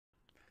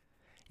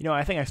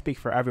I think I speak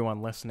for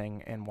everyone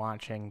listening and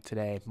watching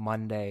today,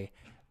 Monday,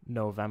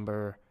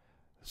 November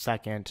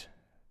 2nd,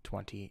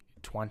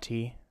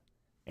 2020,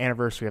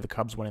 anniversary of the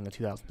Cubs winning the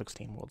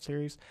 2016 World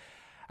Series.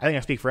 I think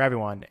I speak for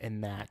everyone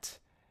in that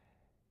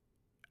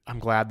I'm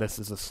glad this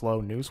is a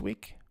slow news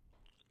week.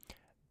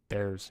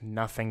 There's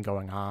nothing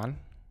going on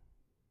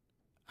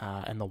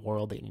in the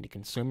world that you need to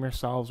consume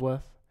yourselves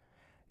with.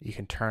 You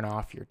can turn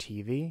off your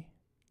TV.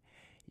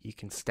 You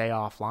can stay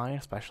offline,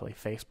 especially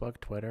Facebook,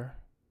 Twitter,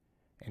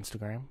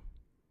 Instagram,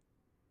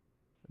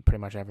 pretty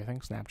much everything,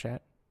 Snapchat.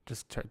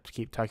 Just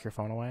tuck your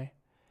phone away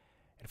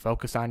and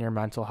focus on your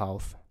mental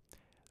health.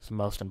 It's the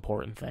most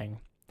important thing.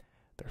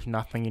 There's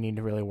nothing you need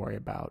to really worry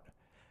about.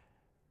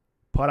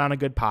 Put on a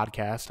good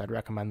podcast. I'd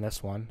recommend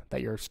this one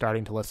that you're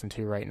starting to listen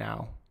to right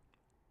now.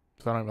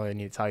 So I don't really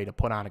need to tell you to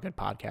put on a good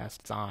podcast.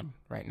 It's on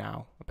right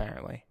now,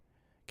 apparently.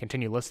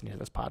 Continue listening to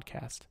this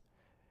podcast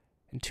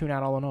and tune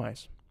out all the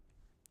noise.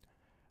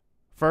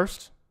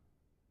 First,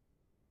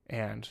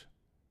 and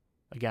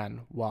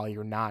again, while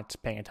you're not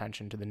paying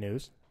attention to the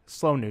news,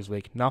 slow news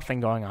week, nothing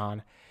going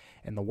on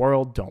in the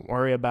world. Don't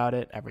worry about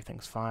it.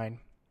 Everything's fine.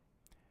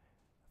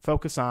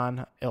 Focus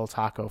on Il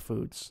Taco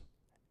Foods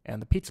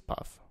and the Pizza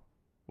Puff,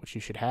 which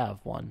you should have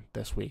one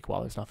this week while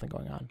there's nothing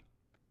going on.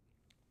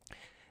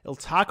 Il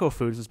Taco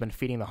Foods has been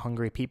feeding the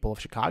hungry people of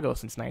Chicago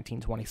since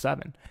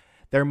 1927.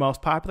 Their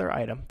most popular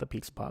item, the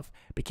Pizza Puff,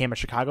 became a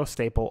Chicago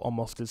staple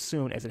almost as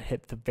soon as it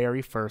hit the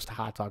very first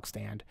hot dog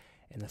stand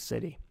in the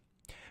city.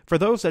 For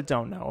those that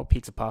don't know, a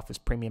Pizza Puff is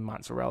premium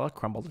mozzarella,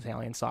 crumbled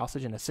Italian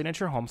sausage, and a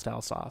signature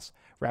homestyle sauce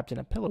wrapped in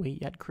a pillowy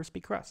yet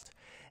crispy crust.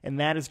 And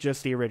that is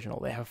just the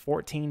original. They have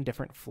 14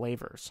 different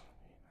flavors.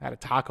 I had a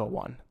taco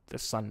one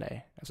this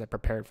Sunday as I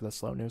prepared for the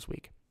slow news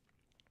week.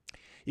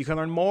 You can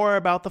learn more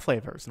about the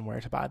flavors and where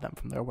to buy them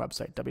from their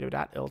website,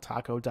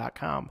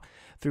 www.iltaco.com.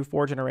 Through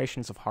 4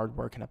 generations of hard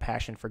work and a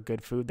passion for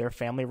good food, their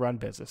family-run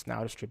business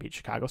now distributes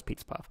Chicago's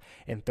Pizza Puff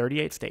in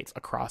 38 states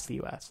across the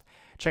U.S.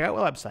 Check out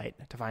the website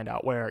to find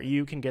out where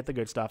you can get the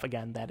good stuff.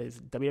 Again, that is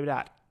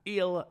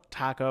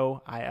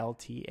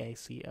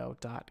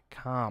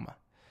www.iltaco.com.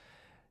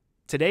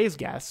 Today's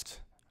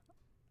guest,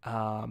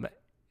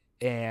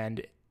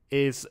 and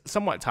is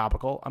somewhat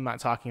topical. I'm not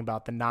talking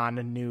about the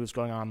non-news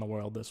going on in the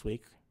world this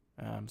week.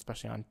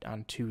 Especially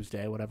on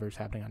Tuesday, whatever's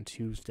happening on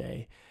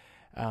Tuesday.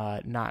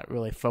 Not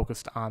really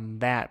focused on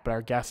that, but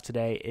our guest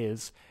today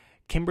is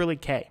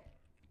Kemberlee Kaye.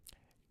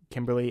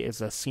 Kemberlee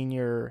is a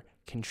senior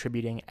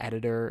contributing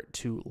editor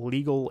to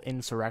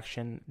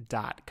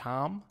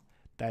legalinsurrection.com.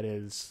 That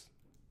is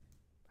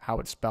how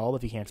it's spelled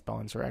if you can't spell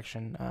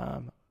insurrection.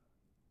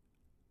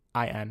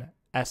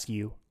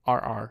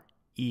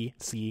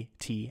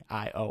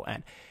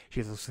 INSURRECTION.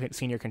 She's a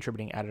senior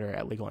contributing editor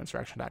at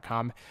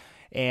legalinsurrection.com.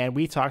 And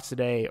we talked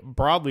today,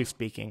 broadly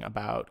speaking,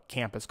 about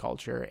campus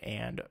culture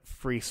and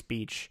free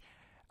speech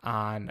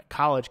on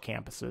college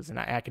campuses and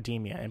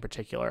academia in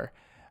particular.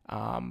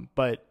 And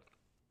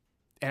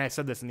I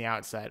said this in the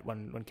outset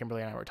when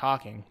Kemberlee and I were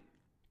talking,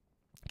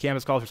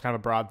 campus culture is kind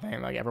of a broad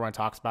thing. Like everyone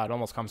talks about it,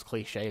 almost comes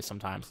cliche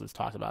sometimes because it's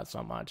talked about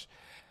so much.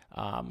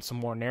 Some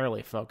more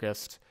narrowly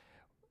focused,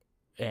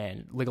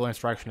 and Legal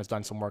Insurrection has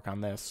done some work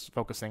on this,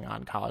 focusing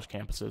on college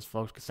campuses,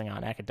 focusing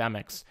on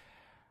academics,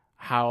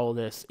 how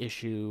this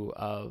issue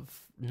of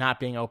not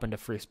being open to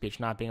free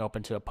speech, not being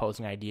open to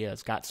opposing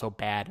ideas got so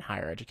bad in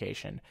higher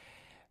education.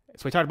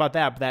 So we talked about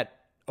that, but that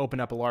opened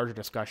up a larger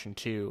discussion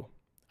too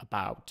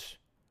about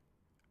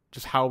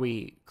just how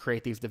we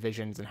create these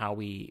divisions and how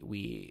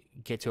we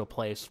get to a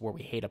place where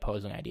we hate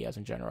opposing ideas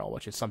in general,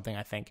 which is something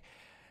I think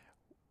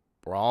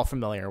we're all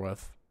familiar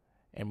with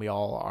and we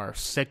all are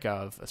sick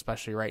of,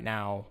 especially right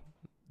now,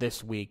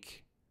 this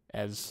week,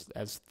 as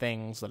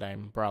things that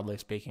I'm broadly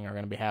speaking are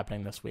going to be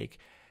happening this week.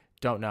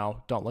 Don't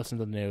know. Don't listen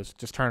to the news.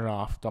 Just turn it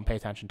off. Don't pay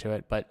attention to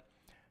it. But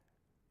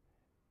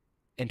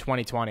in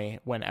 2020,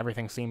 when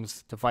everything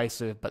seems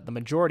divisive, but the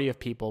majority of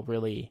people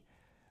really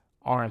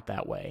aren't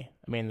that way.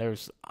 I mean,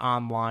 there's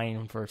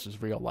online versus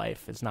real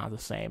life. It's not the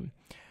same.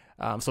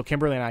 So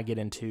Kemberlee and I get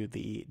into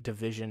the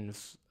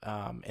divisions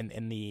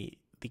and the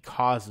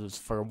causes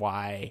for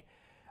why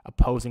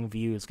opposing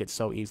views get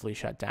so easily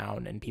shut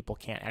down and people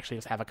can't actually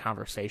just have a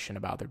conversation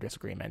about their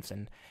disagreements,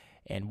 and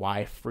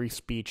why free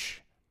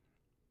speech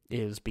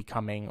is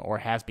becoming, or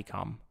has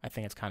become, I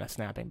think it's kind of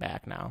snapping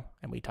back now,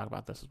 and we talk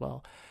about this as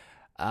well,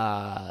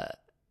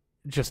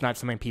 just not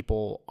something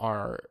people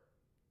are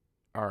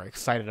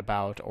excited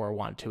about or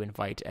want to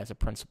invite as a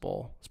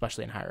principle,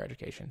 especially in higher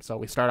education. So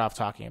we start off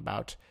talking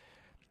about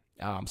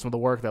some of the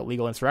work that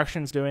Legal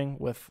Insurrection is doing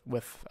with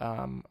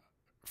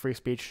free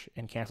speech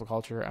and cancel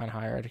culture on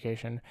higher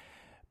education,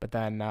 but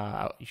then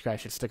you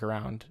guys should stick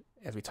around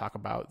as we talk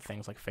about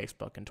things like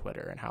Facebook and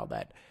Twitter and how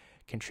that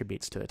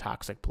contributes to the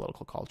toxic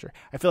political culture.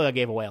 I feel like I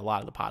gave away a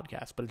lot of the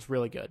podcast, but it's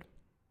really good.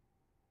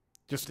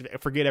 Just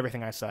forget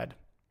everything I said.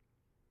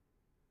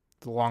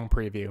 It's a long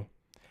preview,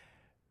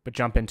 but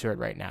jump into it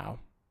right now.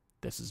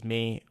 This is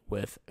me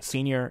with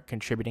senior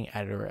contributing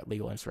editor at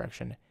Legal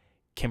Insurrection,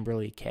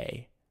 Kemberlee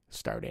Kaye,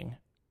 starting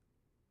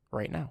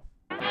right now.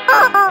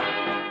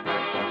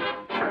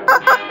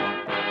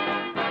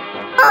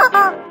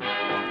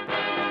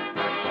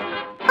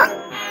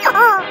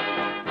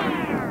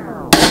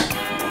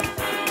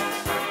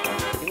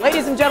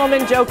 and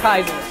gentlemen, Joe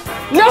Kaiser.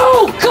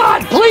 No!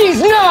 God, please,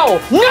 no!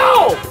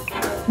 No!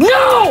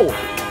 No!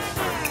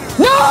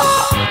 No!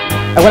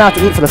 I went out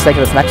to eat for the sake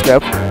of this next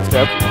joke.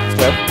 Joke.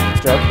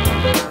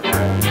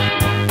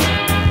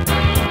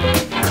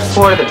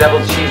 For the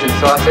deviled cheese and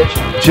sausage.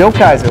 Joe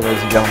Kaiser,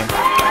 ladies and gentlemen.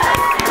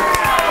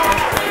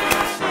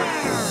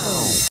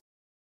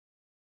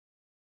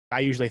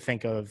 I usually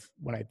think of,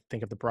 when I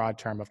think of the broad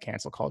term of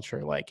cancel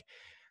culture, like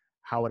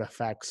how it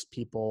affects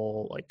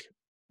people like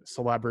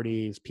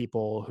celebrities,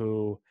 people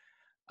who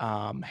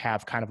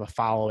have kind of a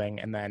following,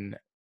 and then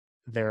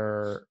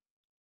their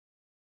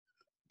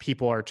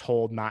people are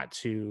told not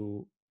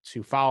to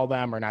follow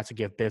them or not to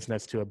give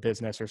business to a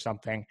business or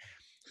something.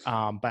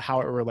 But how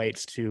it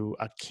relates to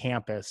a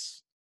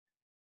campus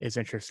is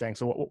interesting.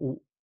 So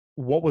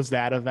what was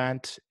that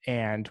event,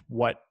 and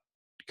what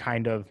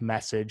kind of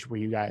message were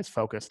you guys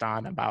focused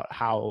on about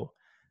how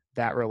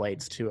that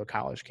relates to a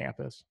college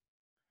campus?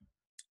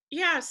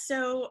 Yeah,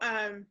 so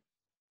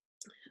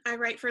I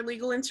write for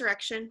Legal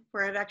Insurrection,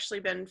 where I've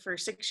actually been for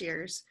 6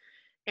 years,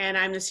 and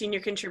I'm the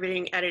senior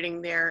contributing editor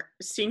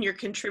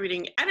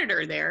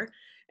there.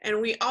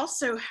 And we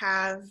also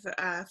have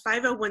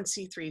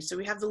 501c3, so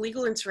we have the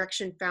Legal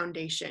Insurrection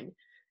Foundation.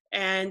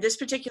 And this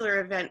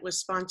particular event was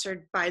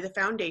sponsored by the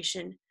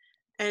foundation.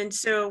 And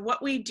so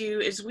what we do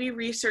is we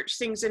research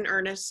things in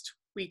earnest.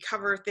 We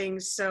cover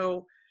things,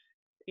 so,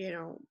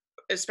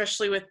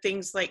 especially with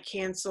things like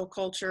cancel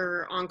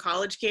culture on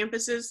college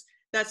campuses,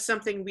 that's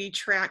something we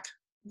track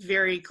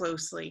very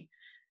closely.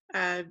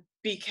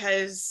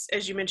 Because,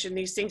 as you mentioned,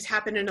 these things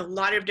happen in a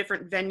lot of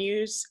different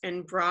venues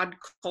and broad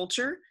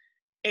culture.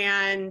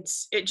 And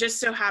it just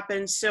so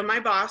happens, so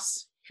my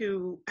boss,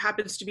 who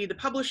happens to be the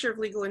publisher of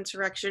Legal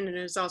Insurrection and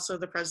is also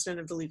the president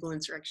of the Legal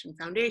Insurrection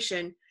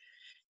Foundation,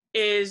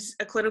 is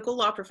a clinical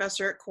law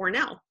professor at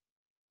Cornell.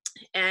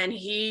 And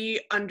he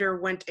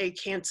underwent a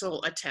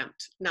cancel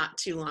attempt not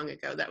too long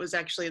ago. That was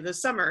actually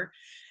this summer.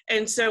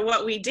 And so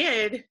what we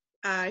did,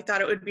 I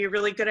thought it would be a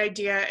really good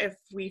idea if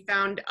we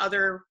found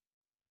other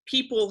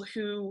people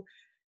who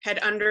had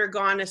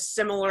undergone a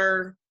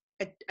similar,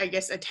 I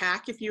guess,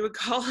 attack, if you would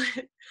call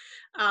it,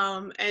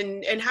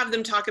 and have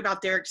them talk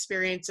about their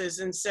experiences.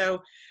 And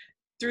so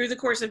through the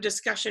course of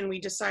discussion, we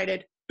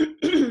decided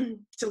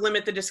to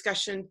limit the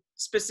discussion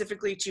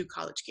specifically to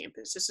college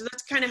campuses. So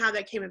that's kind of how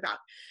that came about.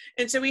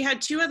 And so we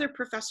had 2 other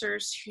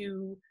professors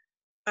who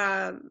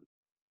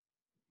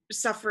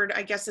suffered,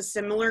 I guess, a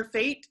similar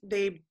fate.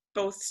 They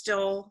both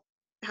still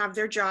have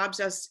their jobs,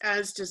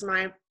 as does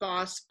my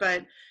boss,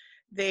 but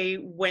they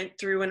went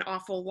through an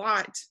awful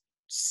lot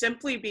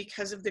simply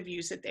because of the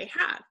views that they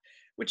have,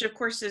 which of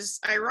course is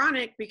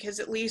ironic because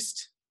at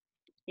least,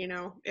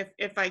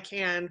 if I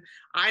can,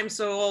 I'm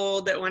so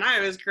old that when I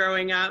was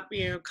growing up,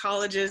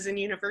 colleges and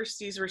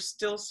universities were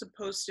still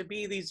supposed to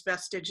be these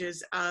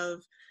vestiges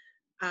of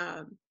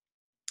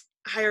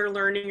higher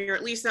learning, or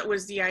at least that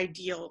was the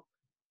ideal.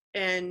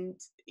 And,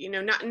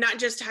 not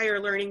just higher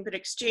learning, but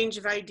exchange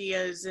of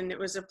ideas. And it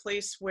was a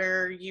place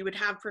where you would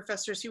have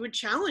professors who would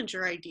challenge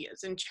your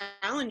ideas and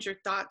challenge your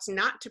thoughts,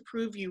 not to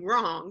prove you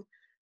wrong,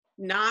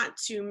 not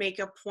to make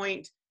a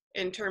point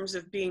in terms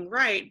of being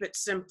right, but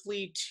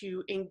simply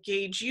to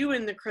engage you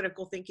in the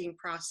critical thinking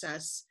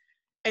process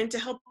and to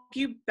help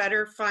you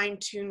better fine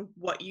tune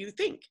what you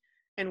think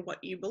and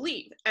what you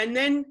believe. And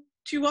then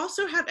to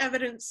also have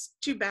evidence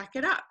to back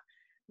it up.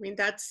 I mean,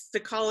 that's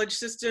the college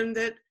system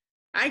that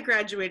I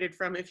graduated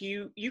from. If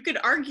you could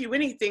argue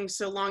anything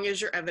so long as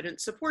your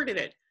evidence supported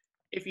it.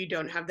 If you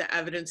don't have the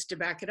evidence to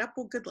back it up,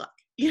 well, good luck.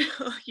 You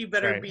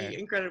better be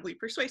incredibly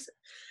persuasive.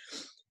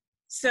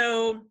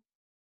 So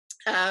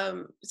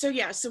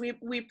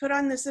we put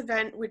on this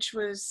event, which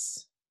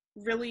was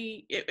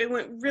really, it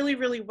went really,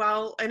 really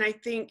well. And I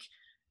think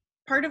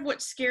part of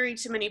what's scary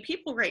to many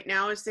people right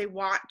now is they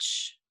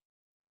watch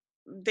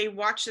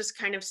this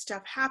kind of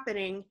stuff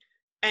happening,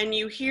 and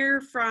you hear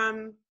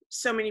from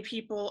so many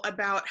people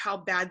about how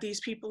bad these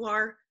people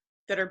are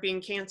that are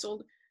being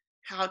canceled,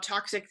 how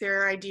toxic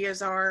their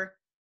ideas are,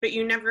 but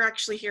you never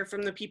actually hear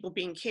from the people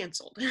being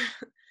canceled.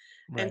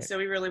 Right. And so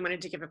we really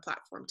wanted to give a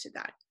platform to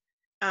that.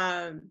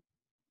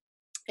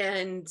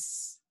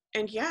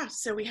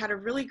 So we had a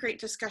really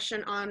great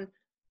discussion on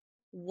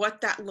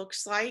what that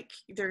looks like.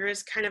 There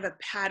is kind of a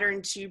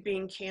pattern to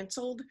being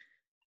canceled.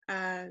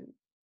 And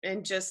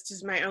just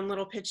as my own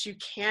little pitch, you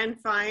can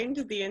find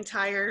the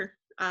entire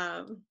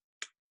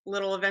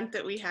little event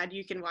that we had.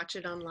 You can watch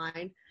it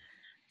online.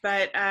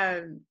 But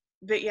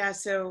yeah,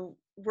 so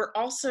we're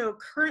also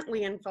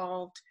currently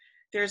involved.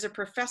 There's a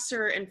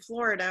professor in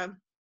Florida,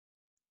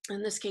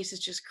 and this case is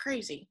just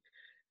crazy,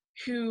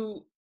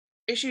 who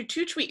issued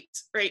 2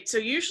 tweets, right? So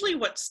usually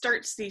what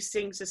starts these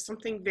things is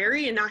something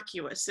very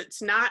innocuous.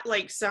 It's not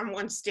like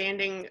someone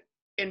standing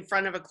in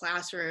front of a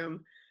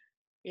classroom,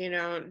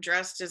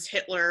 dressed as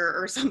Hitler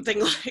or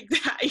something like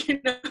that.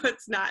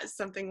 It's not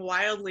something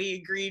wildly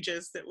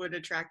egregious that would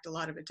attract a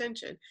lot of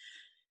attention.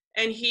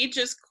 And he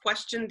just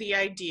questioned the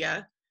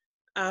idea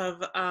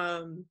of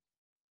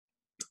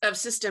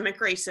systemic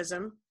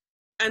racism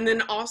and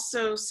then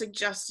also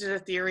suggested a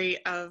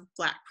theory of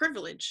Black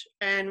privilege.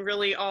 And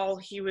really all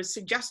he was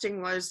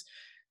suggesting was,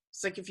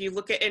 it's like if you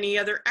look at any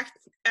other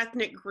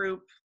ethnic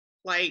group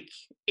like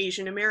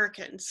Asian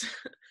Americans,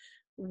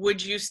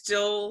 would you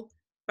still,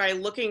 by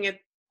looking at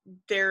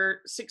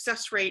their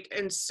success rate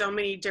in so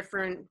many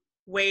different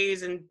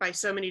ways and by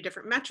so many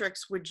different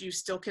metrics, would you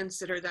still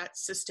consider that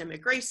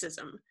systemic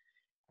racism?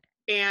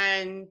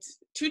 And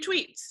two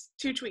tweets.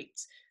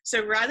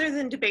 So rather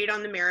than debate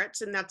on the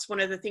merits, and that's one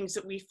of the things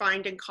that we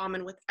find in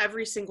common with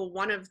every single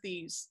one of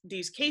these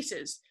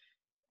cases,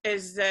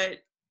 is that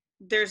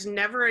there's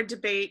never a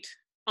debate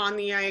on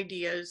the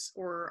ideas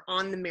or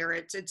on the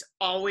merits. It's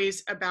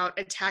always about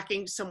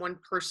attacking someone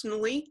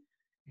personally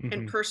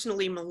and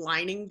personally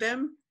maligning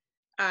them,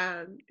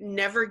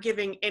 never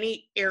giving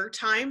any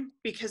airtime,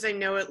 because I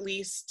know at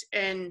least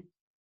in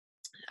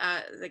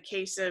the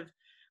case of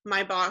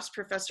my boss,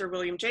 Professor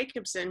William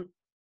Jacobson,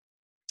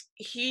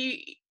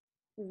 he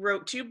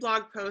wrote 2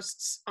 blog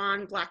posts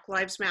on Black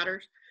Lives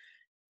Matter,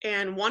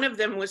 and one of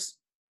them was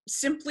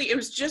simply, it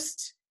was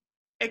just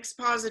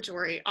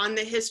expository on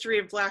the history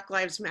of Black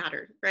Lives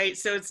Matter, right?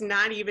 So it's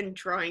not even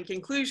drawing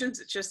conclusions.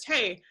 It's just,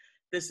 hey,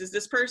 this is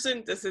this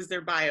person, this is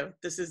their bio.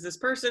 This is this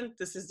person,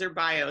 this is their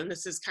bio. And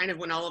this is kind of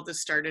when all of this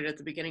started at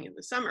the beginning of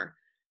the summer.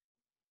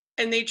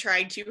 And they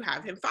tried to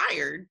have him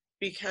fired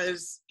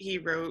because he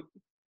wrote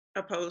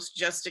a post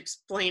just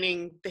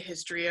explaining the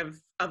history of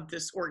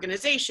this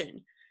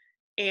organization.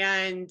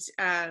 And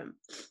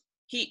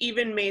he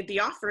even made the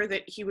offer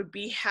that he would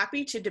be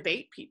happy to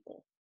debate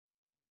people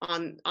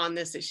on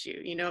this issue.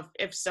 You know,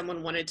 if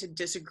someone wanted to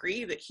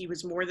disagree, that he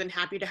was more than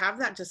happy to have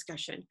that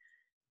discussion.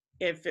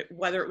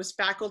 Whether it was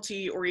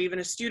faculty or even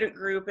a student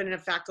group and a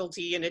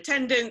faculty in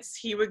attendance,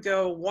 he would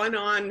go one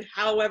on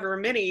however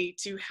many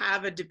to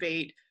have a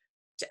debate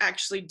to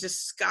actually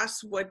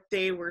discuss what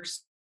they were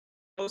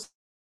supposed to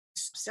be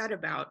upset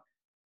about.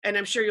 And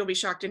I'm sure you'll be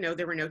shocked to know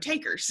there were no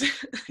takers,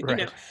 Right.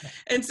 you know?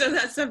 And so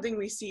that's something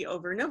we see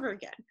over and over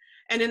again.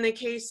 And in the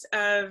case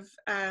of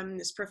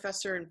this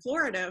professor in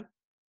Florida,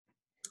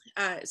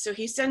 so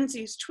he sends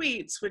these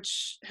tweets,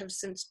 which have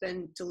since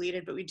been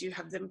deleted, but we do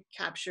have them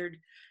captured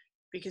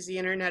because the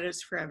internet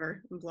is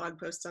forever, and blog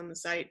posts on the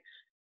site.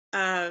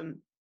 There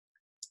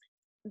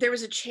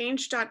was a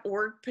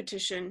change.org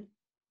petition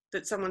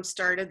that someone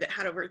started that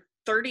had over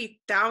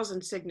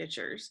 30,000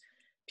 signatures.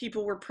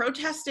 People were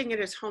protesting at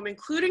his home,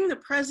 including the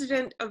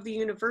president of the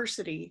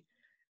university.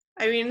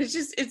 I mean,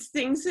 it's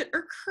things that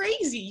are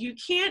crazy. You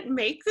can't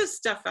make this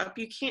stuff up.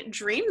 You can't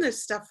dream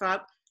this stuff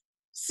up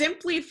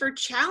simply for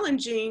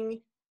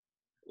challenging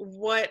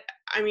what,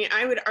 I mean,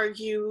 I would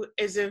argue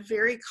is a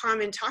very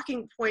common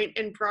talking point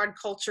in broad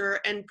culture,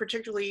 and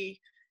particularly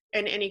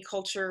in any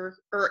culture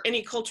or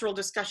any cultural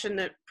discussion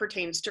that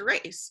pertains to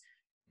race.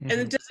 And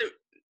it doesn't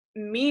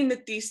mean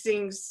that these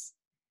things,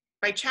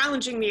 by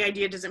challenging the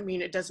idea, doesn't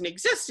mean it doesn't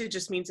exist. It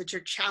just means that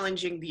you're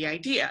challenging the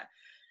idea.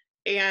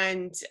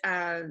 And,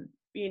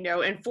 you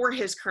know, and for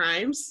his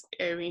crimes,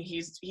 I mean,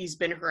 he's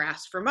been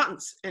harassed for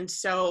months. And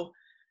so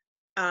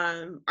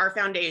our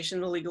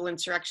foundation, the Legal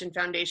Insurrection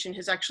Foundation,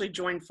 has actually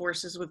joined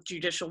forces with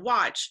Judicial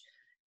Watch,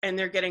 and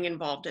they're getting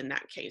involved in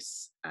that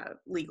case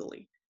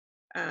legally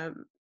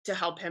to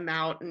help him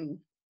out. And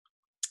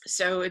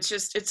so it's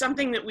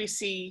something that we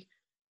see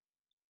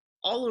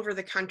all over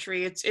the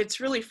country.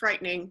 It's really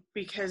frightening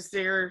because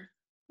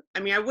I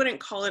mean, I wouldn't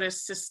call it a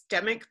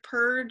systemic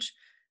purge,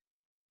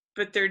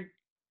 but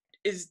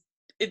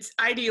it's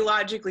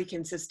ideologically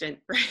consistent,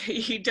 right?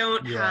 You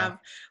don't have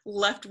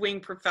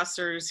left-wing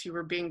professors who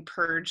are being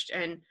purged,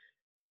 and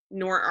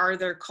nor are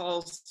there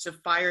calls to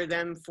fire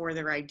them for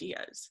their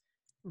ideas.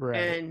 Right.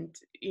 And,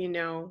 you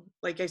know,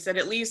 like I said,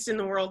 at least in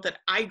the world that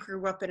I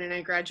grew up in, and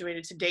I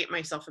graduated, to date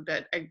myself a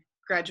bit, I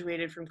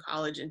graduated from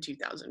college in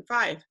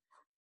 2005.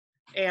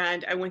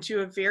 And I went to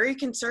a very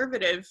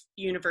conservative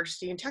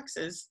university in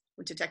Texas,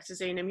 went to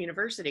Texas A&M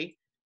University.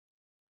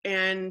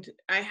 And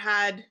I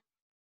had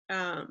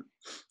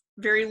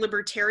very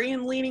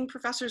libertarian leaning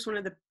professors. One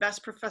of the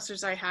best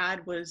professors I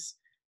had was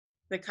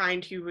the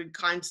kind who would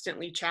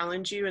constantly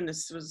challenge you. And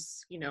this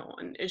was, you know,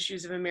 on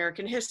issues of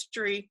American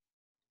history.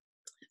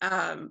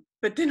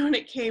 But then when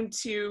it came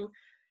to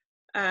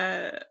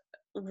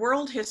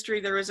world history,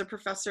 there was a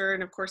professor,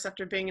 and of course,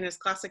 after being in his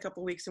class a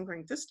couple of weeks, I'm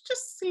going, this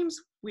just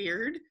seems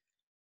weird.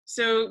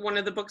 So one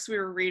of the books we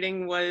were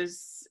reading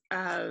was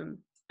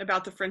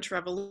about the French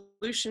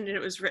Revolution, and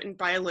it was written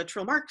by a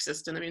literal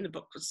Marxist. And I mean, the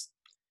book was,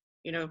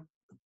 you know,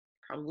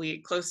 probably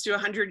close to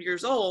 100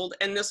 years old,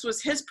 and this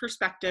was his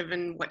perspective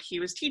and what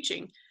he was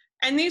teaching.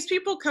 And these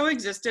people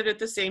coexisted at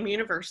the same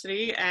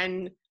university,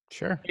 and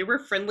Sure. they were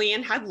friendly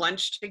and had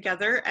lunch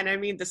together. And I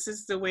mean, this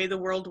is the way the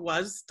world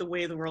was, the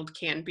way the world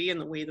can be,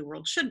 and the way the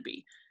world should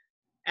be.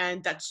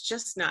 And that's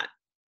just not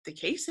the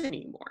case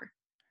anymore.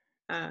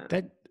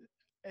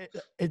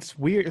 It's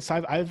weird.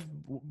 So I've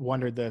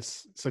wondered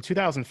this. So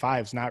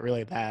 2005 is not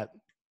really that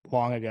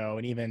long ago,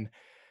 and even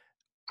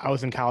I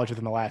was in college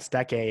within the last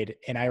decade,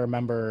 and I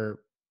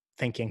remember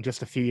thinking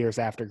just a few years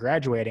after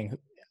graduating,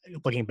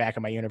 looking back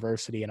at my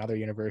university and other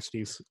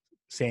universities,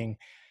 saying,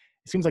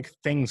 it seems like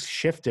things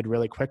shifted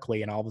really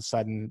quickly, and all of a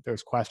sudden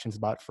there's questions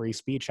about free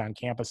speech on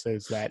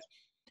campuses that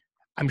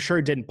I'm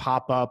sure didn't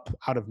pop up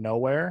out of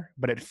nowhere,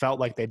 but it felt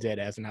like they did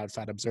as an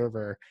outside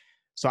observer.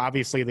 So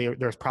obviously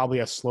there's probably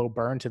a slow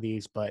burn to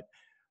these, but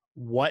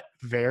what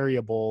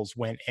variables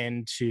went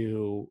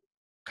into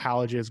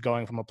colleges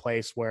going from a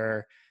place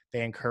where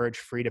they encourage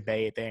free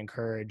debate, they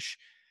encourage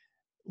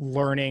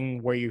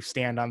learning where you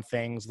stand on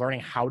things, learning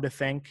how to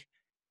think,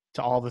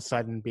 to all of a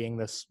sudden being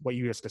this, what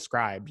you just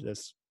described,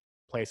 this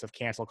place of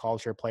cancel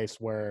culture, place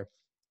where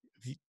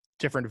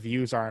different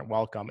views aren't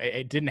welcome.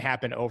 It didn't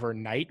happen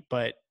overnight,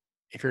 but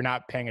if you're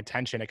not paying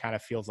attention, it kind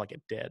of feels like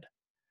it did.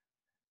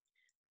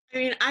 I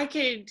mean, I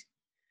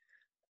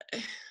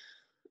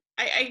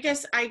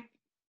guess I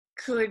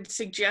could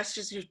suggest,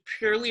 just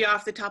purely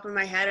off the top of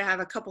my head, I have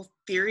a couple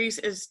theories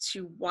as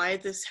to why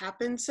this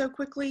happened so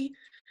quickly.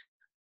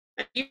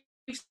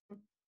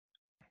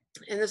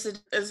 And this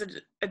is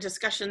a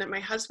discussion that my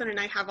husband and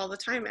I have all the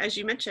time, as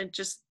you mentioned,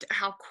 just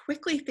how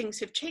quickly things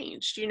have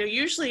changed. You know,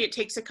 usually it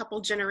takes a couple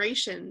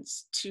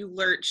generations to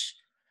lurch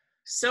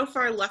so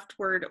far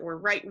leftward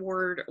or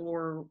rightward,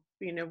 or,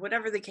 you know,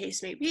 whatever the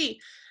case may be.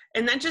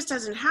 And that just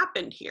hasn't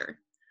happened here.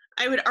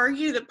 I would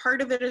argue that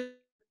part of it is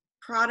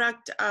a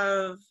product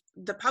of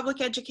the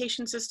public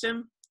education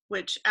system,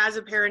 which as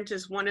a parent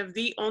is one of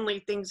the only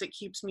things that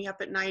keeps me up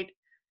at night,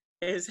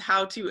 is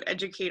how to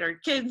educate our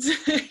kids,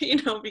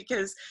 you know,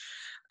 because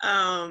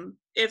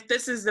if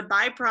this is the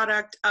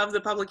byproduct of the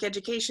public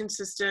education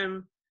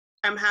system,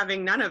 I'm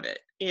having none of it.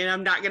 You know,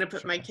 I'm not going to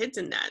put my kids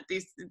in that.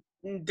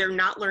 They're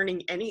not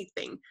learning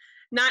anything,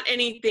 not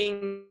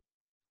anything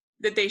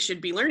that they should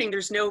be learning.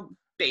 There's no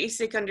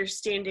basic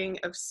understanding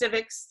of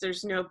civics.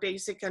 There's no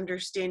basic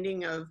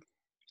understanding of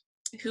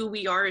who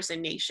we are as a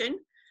nation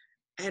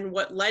and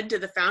what led to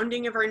the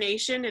founding of our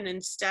nation. And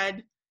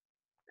instead,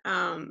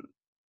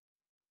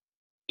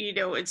 you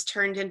know, it's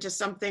turned into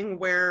something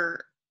where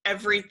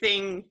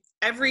everything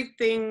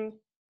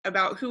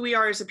about who we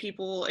are as a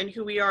people and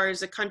who we are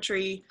as a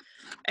country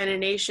and a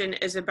nation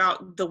is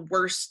about the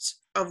worst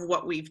of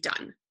what we've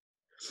done.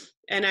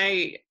 And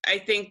I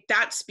think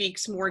that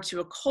speaks more to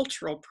a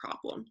cultural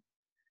problem.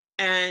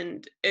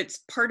 And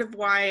it's part of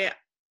why,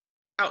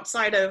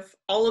 outside of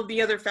all of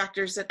the other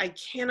factors, that I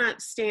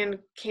cannot stand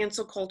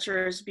cancel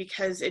culture, is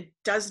because it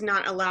does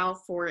not allow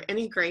for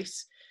any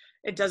grace.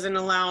 It doesn't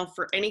allow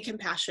for any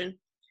compassion.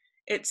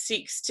 It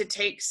seeks to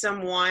take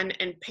someone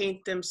and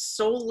paint them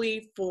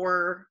solely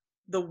for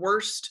the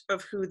worst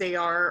of who they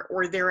are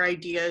or their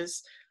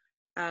ideas.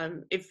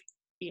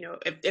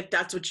 If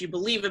that's what you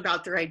believe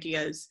about their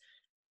ideas,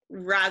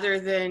 rather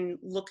than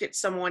look at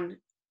someone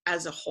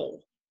as a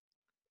whole.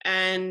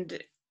 And,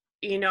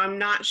 you know, I'm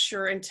not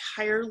sure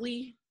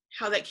entirely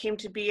how that came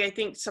to be. I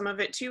think some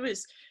of it too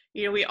is,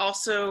 you know, we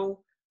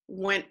also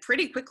went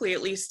pretty quickly,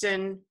 at least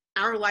in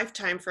our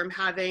lifetime, from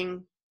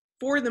having,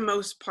 for the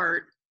most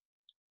part,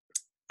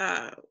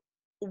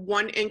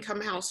 one income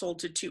household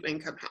to two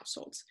income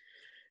households.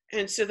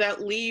 And so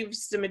that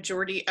leaves the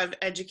majority of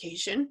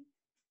education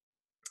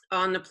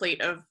on the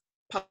plate of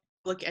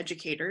public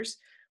educators,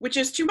 which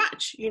is too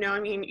much. You know, I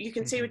mean, you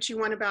can say what you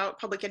want about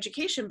public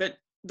education, but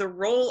the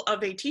role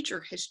of a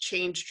teacher has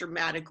changed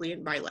dramatically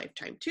in my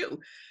lifetime too.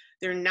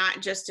 They're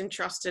not just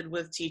entrusted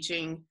with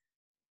teaching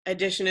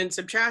addition and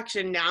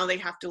subtraction. Now they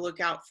have to look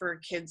out for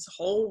a kid's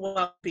whole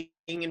well-being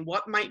and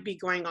what might be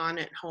going on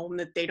at home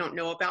that they don't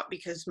know about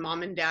because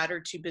mom and dad are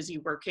too busy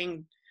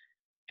working.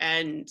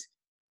 And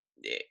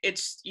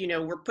it's, you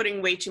know, we're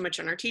putting way too much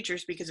on our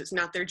teachers because it's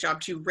not their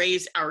job to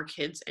raise our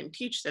kids and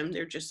teach them.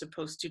 They're just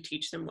supposed to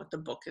teach them what the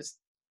book is,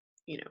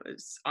 you know,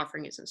 is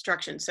offering as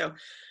instruction. So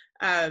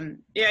I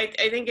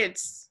think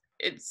it's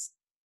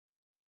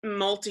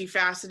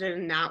multifaceted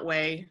in that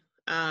way.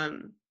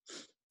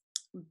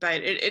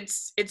 But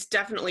it's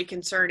definitely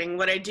concerning.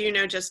 What I do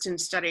know, just in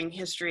studying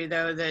history,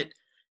 though, that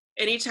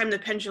anytime the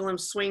pendulum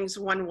swings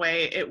one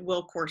way, it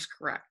will course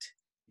correct.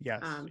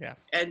 Yes. Yeah.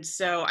 And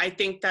so I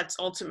think that's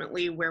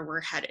ultimately where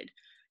we're headed,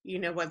 you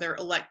know, whether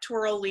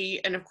electorally,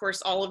 and of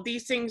course, all of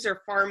these things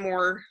are far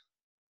more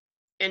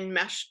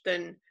enmeshed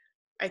than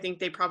I think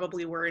they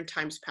probably were in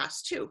times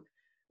past too,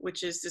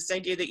 which is this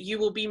idea that you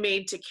will be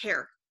made to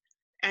care.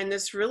 And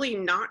this really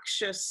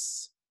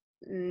noxious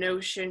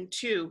notion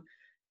too,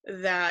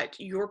 that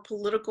your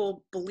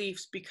political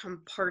beliefs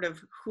become part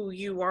of who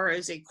you are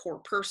as a core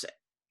person,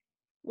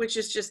 which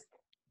is just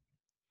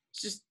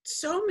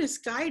so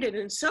misguided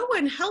and so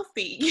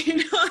unhealthy, you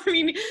know. I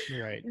mean,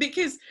 Right.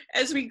 Because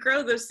as we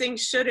grow, those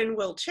things should and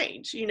will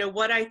change. You know,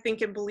 what I think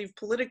and believe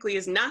politically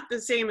is not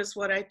the same as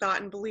what I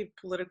thought and believed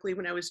politically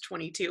when I was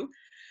 22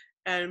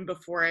 and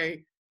before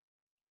I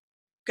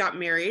got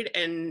married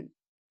and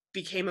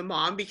became a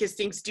mom, because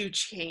things do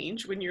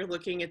change when you're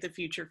looking at the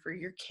future for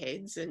your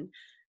kids and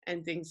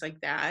things like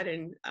that.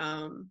 And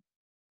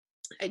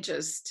I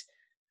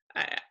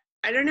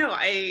don't know.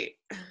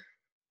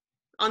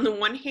 On the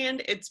one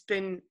hand, it's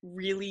been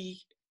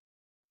really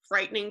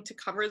frightening to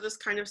cover this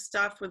kind of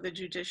stuff with the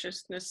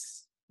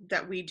judiciousness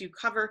that we do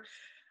cover.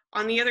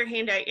 On the other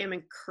hand, I am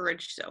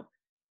encouraged, though,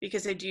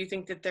 because I do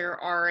think that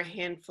there are a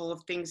handful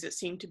of things that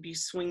seem to be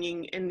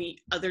swinging in the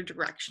other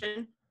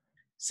direction.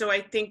 So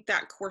I think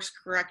that course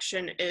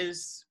correction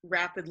is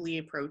rapidly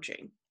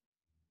approaching.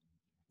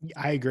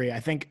 I agree. I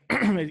think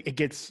it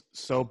gets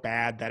so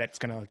bad that it's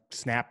going to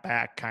snap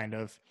back kind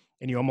of,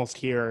 and you almost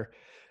hear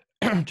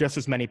just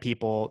as many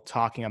people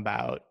talking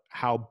about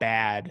how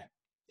bad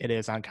it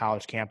is on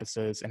college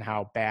campuses and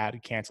how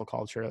bad cancel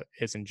culture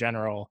is in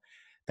general,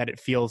 that it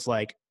feels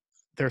like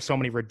there's so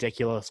many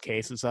ridiculous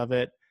cases of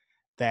it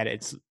that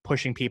it's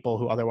pushing people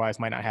who otherwise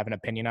might not have an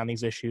opinion on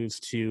these issues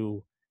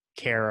to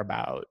care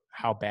about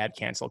how bad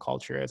cancel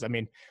culture is. I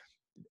mean,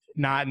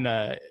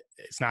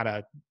 it's not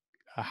a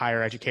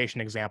higher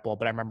education example,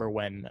 but I remember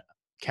when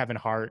Kevin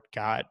Hart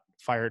got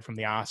fired from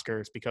the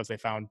Oscars because they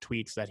found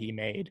tweets that he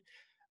made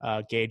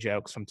gay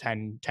jokes from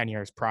 10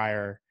 years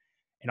prior,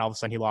 and all of a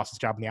sudden he lost his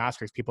job in the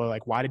Oscars. People are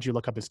like, why did you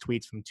look up his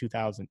tweets from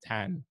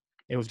 2010?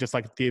 It was just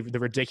like the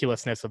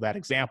ridiculousness of that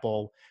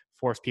example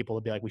forced people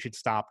to be like, we should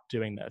stop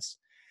doing this.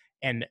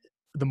 And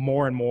the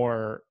more and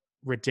more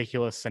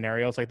ridiculous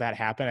scenarios like that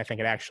happen, I think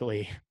it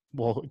actually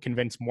will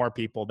convince more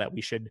people that we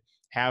should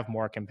have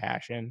more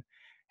compassion,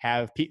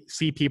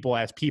 see people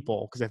as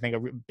people. Because I think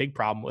a big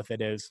problem with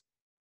it is,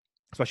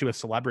 especially with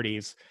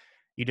celebrities,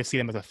 you just see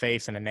them as a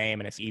face and a name,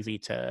 and it's easy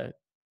to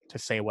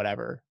say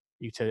whatever,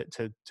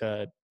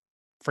 to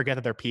forget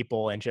that they're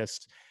people and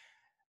just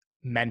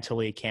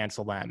mentally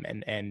cancel them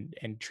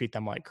and treat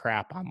them like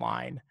crap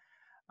online.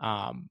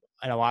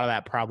 And a lot of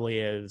that probably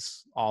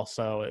is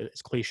also,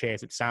 as cliche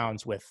as it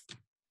sounds, with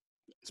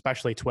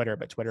especially Twitter,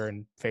 but Twitter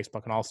and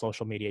Facebook and all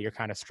social media, you're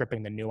kind of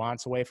stripping the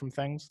nuance away from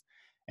things.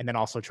 And then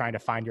also trying to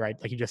find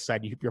like you just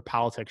said, your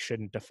politics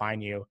shouldn't define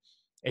you.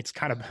 It's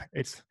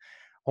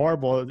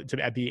horrible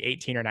to be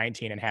 18 or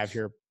 19 and have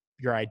your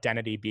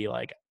identity be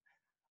like,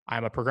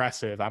 I'm a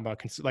progressive,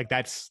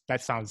 that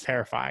sounds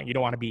terrifying. You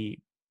don't want to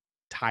be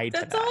tied to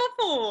that. That's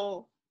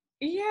awful.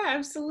 Yeah,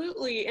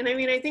 absolutely. And I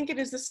mean, I think it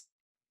is this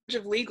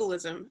of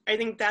legalism. I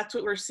think that's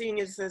what we're seeing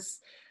is this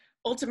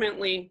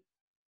ultimately.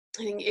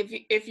 I think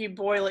if you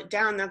boil it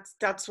down,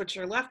 that's what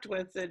you're left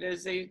with.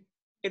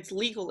 It's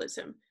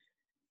legalism,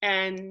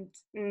 and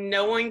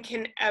no one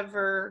can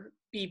ever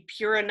be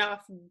pure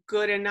enough,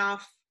 good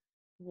enough,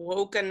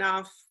 woke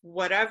enough,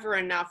 whatever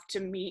enough to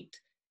meet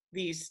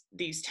these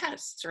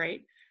tests,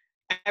 right?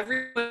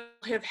 Everyone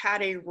have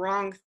had a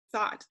wrong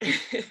thought,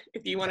 if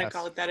you want to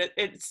call it that,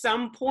 at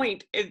some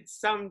point, at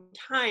some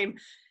time.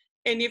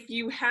 And if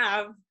you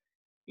have,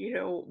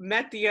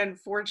 met the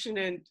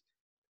unfortunate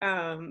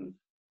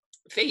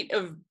fate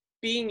of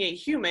being a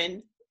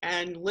human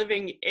and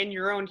living in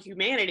your own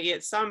humanity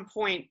at some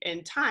point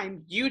in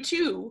time, you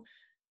too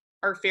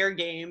are fair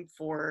game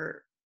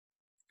for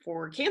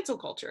cancel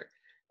culture.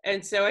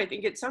 And so I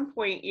think at some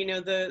point,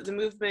 the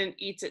movement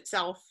eats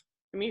itself.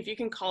 I mean, if you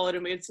can call it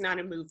it's not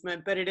a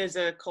movement, but it is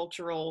a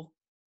cultural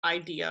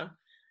idea.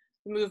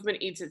 The movement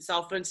eats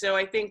itself. And so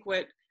I think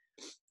what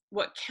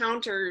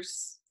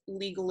counters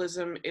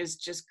legalism is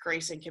just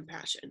grace and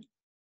compassion.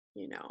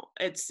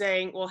 It's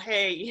saying, well,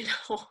 hey,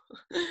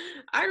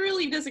 I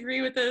really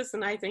disagree with this,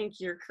 and I think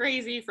you're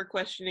crazy for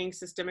questioning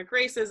systemic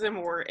racism,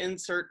 or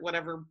insert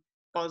whatever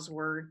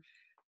buzzword,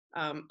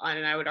 and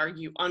I would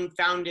argue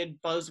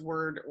unfounded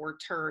buzzword or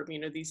term.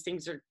 These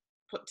things are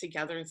put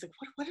together, and it's like,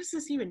 what does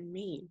this even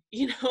mean?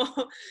 And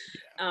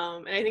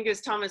I think it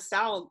was Thomas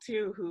Sowell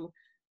too, who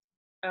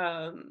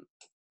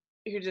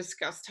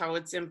discussed how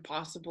it's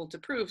impossible to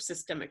prove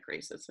systemic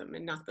racism,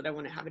 and not that I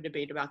want to have a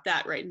debate about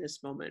that right in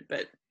this moment,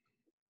 but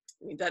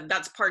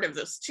that's part of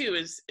this too,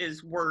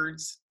 is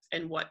words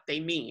and what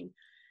they mean.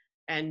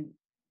 And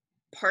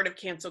part of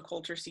cancel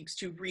culture seeks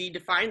to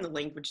redefine the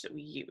language that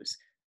we use,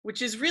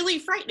 which is really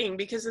frightening,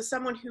 because as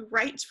someone who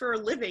writes for a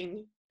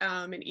living,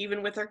 and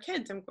even with our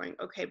kids, I'm going,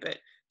 okay, but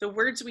the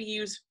words we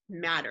use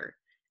matter.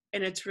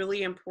 And it's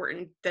really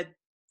important that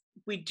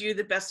we do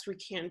the best we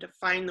can to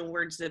find the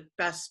words that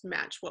best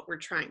match what we're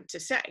trying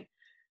to say.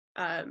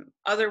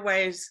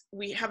 Otherwise,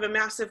 we have a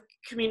massive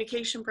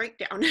communication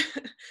breakdown.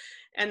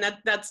 And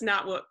that's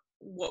not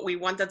what we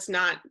want. That's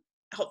not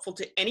helpful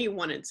to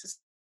anyone in society.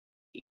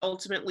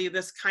 Ultimately,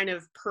 this kind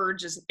of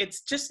purge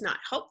it's just not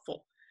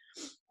helpful.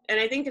 And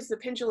I think as the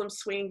pendulum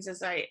swings,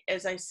 as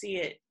I see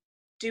it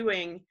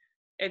doing,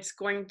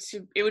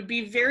 it would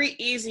be very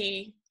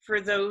easy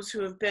for those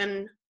who have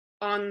been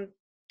on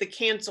the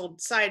canceled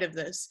side of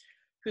this,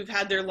 who've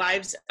had their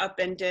lives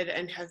upended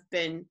and have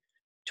been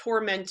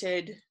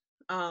tormented,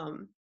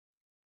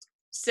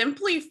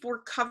 simply for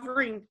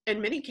covering,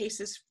 in many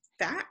cases,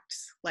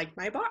 facts, like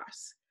my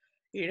boss.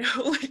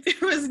 Like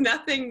there was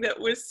nothing that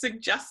was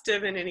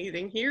suggestive in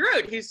anything he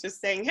wrote. He's just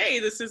saying, hey,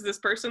 this is this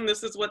person,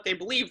 this is what they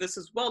believe, this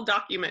is well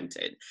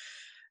documented.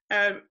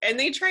 And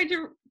they tried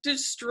to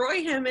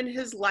destroy him and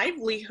his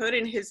livelihood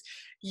and his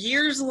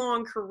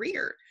years-long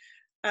career.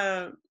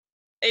 I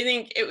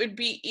think it would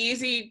be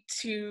easy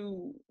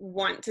to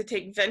want to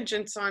take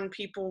vengeance on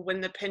people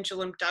when the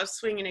pendulum does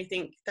swing. And I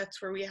think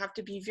that's where we have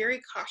to be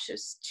very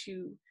cautious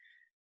to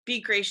be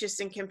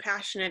gracious and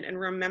compassionate, and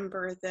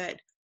remember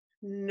that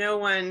no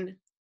one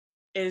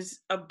is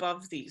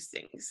above these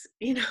things.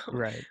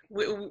 Right.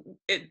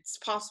 It's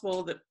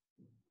possible that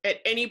at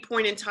any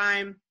point in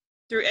time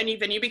through any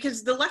venue,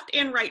 because the left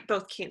and right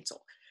both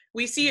cancel.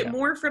 We see it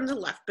more from the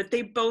left, but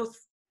they both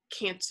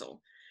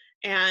cancel.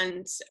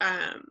 And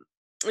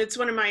it's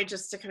one of my,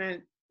 just to kind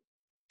of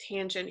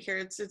tangent here,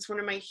 it's one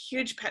of my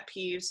huge pet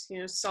peeves,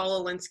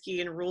 Saul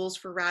Alinsky and rules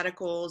for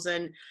radicals.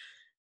 And,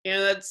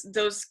 that's,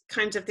 those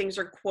kinds of things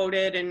are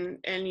quoted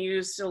and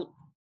used,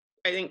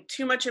 I think,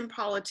 too much in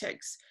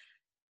politics.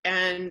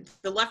 And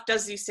the left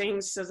does these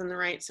things, so then the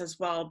right says,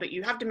 well, but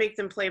you have to make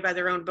them play by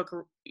their own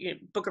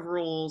book of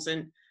rules.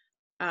 And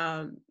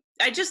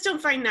I just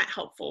don't find that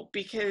helpful,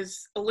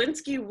 because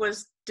Alinsky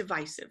was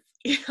divisive.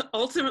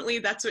 Ultimately,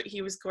 that's what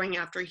he was going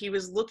after. He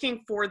was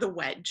looking for the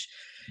wedge.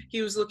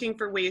 He was looking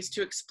for ways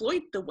to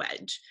exploit the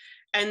wedge,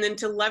 and then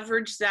to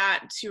leverage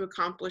that to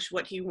accomplish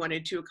what he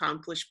wanted to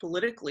accomplish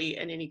politically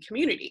in any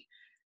community.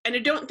 And I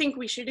don't think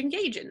we should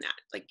engage in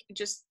that.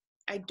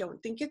 I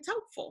don't think it's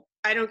helpful.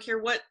 I don't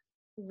care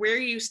where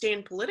you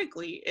stand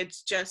politically.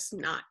 It's just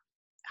not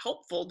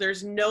helpful.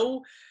 There's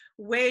no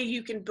way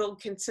you can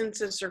build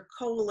consensus or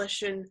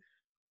coalition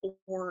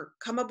or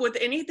come up with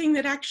anything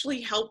that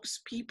actually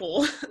helps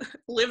people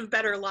live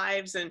better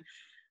lives and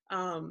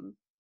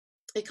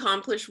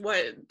accomplish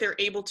what they're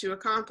able to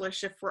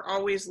accomplish if we're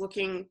always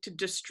looking to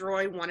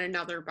destroy one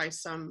another by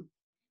some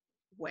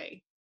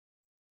way.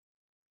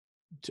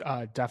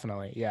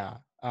 Definitely, yeah.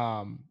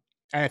 And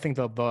I think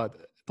the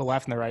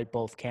left and the right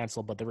both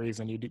cancel, but the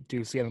reason you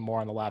do see them more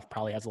on the left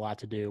probably has a lot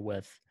to do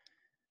with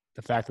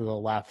the fact that the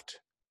left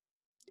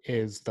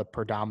is the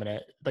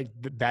predominant,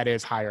 that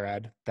is higher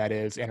ed, that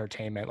is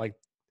entertainment. Like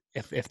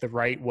if the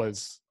right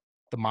was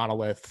the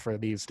monolith for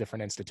these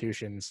different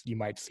institutions, you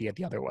might see it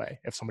the other way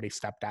if somebody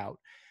stepped out.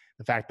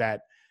 The fact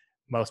that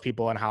most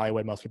people in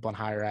Hollywood, most people in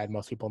higher ed,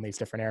 most people in these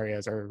different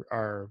areas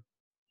are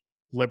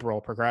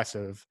liberal,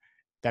 progressive.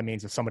 That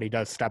means if somebody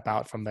does step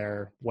out from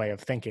their way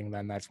of thinking,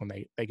 then that's when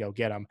they go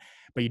get them.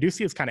 But you do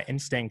see this kind of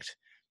instinct.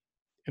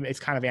 I mean, it's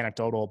kind of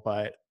anecdotal,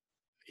 but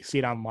you see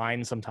it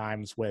online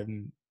sometimes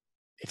when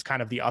it's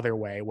kind of the other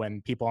way,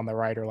 when people on the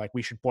right are like,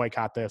 we should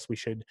boycott this, we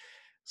should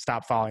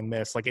stop following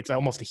this. Like, it's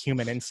almost a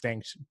human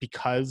instinct,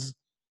 because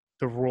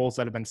the rules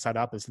that have been set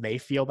up is they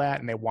feel that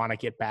and they want to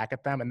get back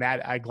at them. And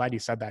that, I'm glad you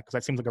said that, because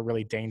that seems like a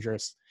really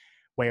dangerous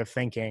way of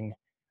thinking,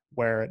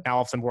 where now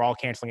all of a sudden we're all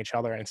canceling each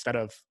other, and instead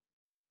of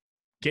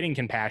getting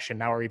compassion,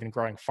 now we're even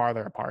growing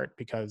farther apart,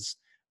 because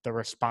the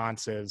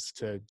response is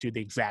to do the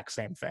exact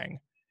same thing.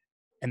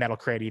 And that'll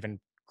create even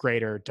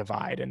greater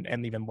divide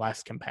and even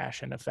less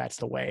compassion if that's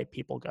the way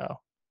people go.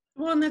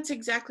 Well, and that's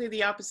exactly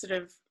the opposite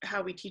of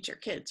how we teach our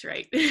kids,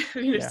 right? I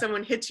mean, if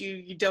someone hits you,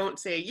 you don't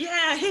say,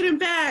 yeah, hit him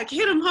back,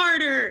 hit him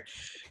harder,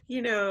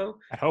 I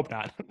hope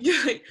not.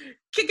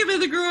 Kick him in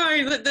the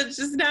groin. That's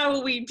just not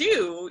what we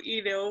do.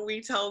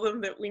 We tell them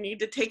that we need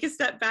to take a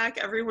step back.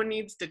 Everyone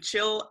needs to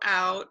chill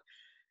out.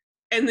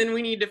 And then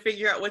we need to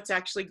figure out what's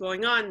actually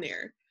going on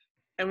there.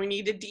 And we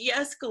need to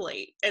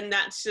de-escalate. And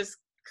that's just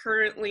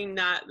currently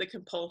not the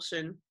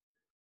compulsion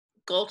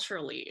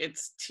culturally.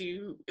 It's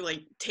to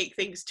take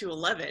things to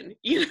 11,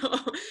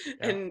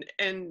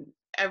 and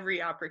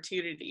every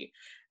opportunity.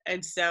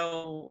 And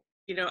so,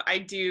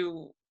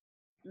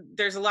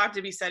 there's a lot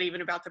to be said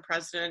even about the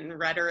president and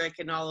rhetoric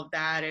and all of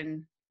that,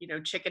 and,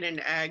 chicken and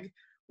egg,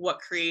 what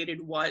created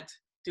what?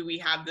 Do we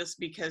have this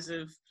because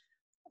of,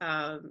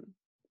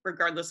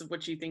 regardless of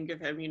what you think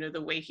of him,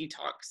 the way he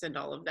talks and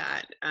all of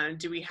that,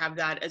 do we have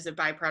that as a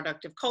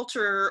byproduct of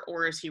culture,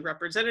 or is he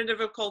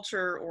representative of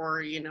culture,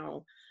 or,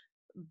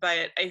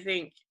 but I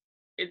think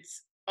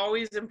it's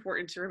always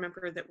important to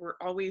remember that we're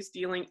always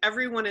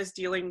everyone is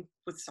dealing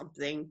with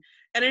something.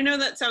 And I know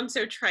that sounds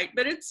so trite,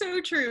 but it's so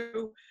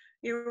true.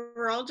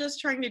 We're all just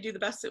trying to do the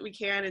best that we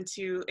can and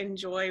to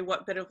enjoy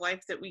what bit of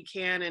life that we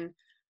can, and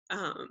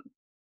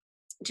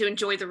to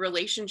enjoy the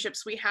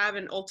relationships we have.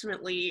 And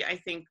ultimately, I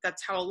think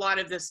that's how a lot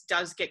of this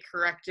does get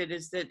corrected,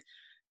 is that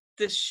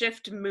the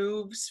shift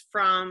moves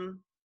from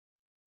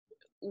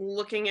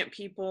looking at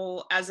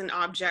people as an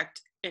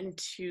object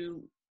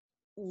into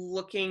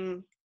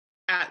looking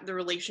at the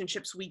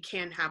relationships we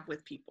can have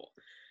with people.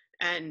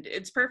 And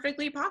it's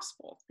perfectly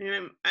possible.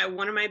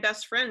 One of my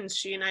best friends,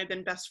 she and I have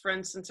been best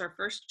friends since our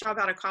first job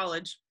out of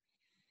college,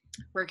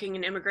 working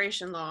in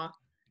immigration law.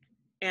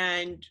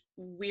 And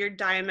we're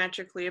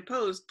diametrically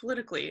opposed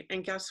politically.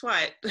 And guess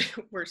what?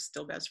 We're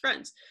still best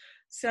friends.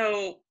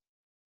 So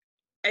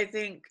I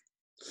think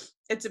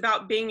it's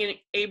about being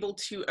able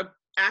to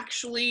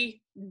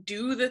actually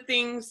do the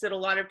things that a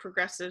lot of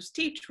progressives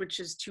teach, which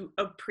is to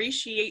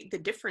appreciate the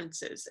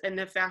differences and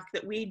the fact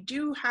that we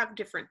do have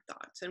different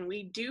thoughts and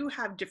we do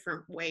have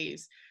different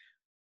ways.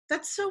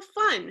 That's so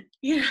fun.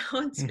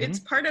 It's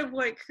part of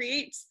what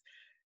creates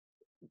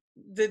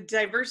the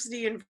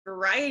diversity and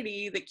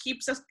variety that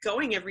keeps us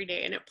going every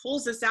day, and it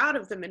pulls us out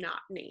of the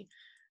monotony.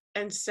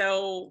 And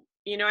so,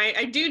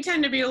 I do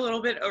tend to be a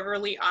little bit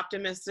overly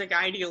optimistic,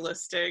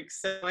 idealistic,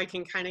 so I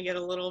can kind of get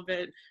a little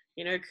bit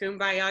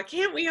kumbaya,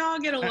 can't we all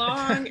get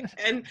along?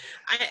 and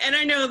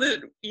I know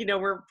that,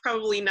 we're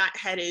probably not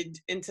headed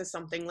into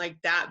something like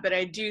that, but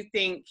I do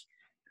think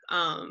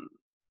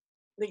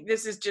like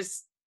this is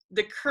just,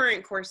 the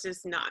current course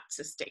is not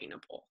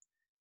sustainable.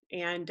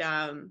 And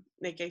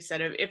like I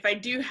said, if I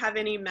do have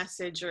any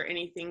message or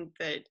anything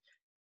that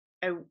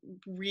I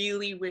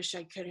really wish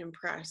I could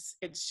impress,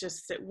 it's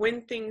just that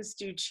when things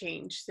do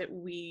change, that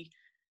we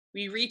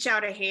reach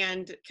out a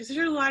hand, because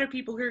there's a lot of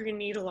people who are going to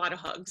need a lot of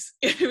hugs.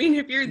 I mean,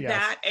 if you're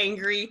that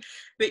angry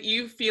that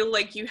you feel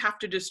like you have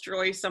to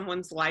destroy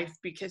someone's life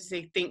because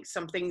they think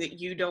something that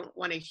you don't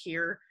want to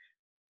hear,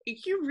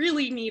 you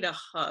really need a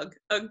hug,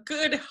 a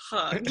good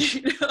hug,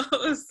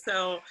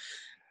 So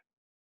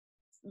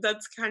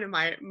that's kind of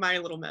my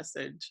little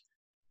message.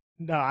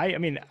 No, I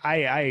mean, I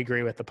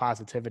agree with the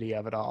positivity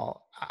of it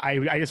all.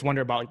 I just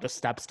wonder about like the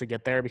steps to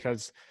get there,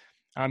 because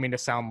I don't mean to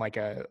sound like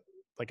a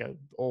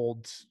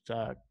old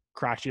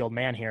crotchety old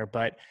man here,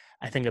 but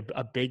I think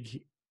a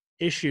big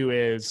issue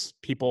is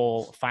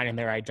people finding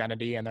their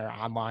identity in their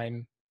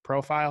online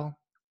profile,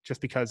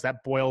 just because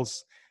that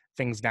boils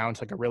things down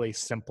to like a really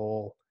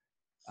simple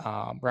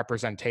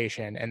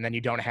representation, and then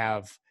you don't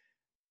have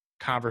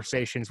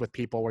conversations with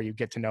people where you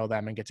get to know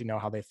them and get to know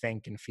how they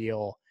think and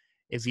feel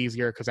is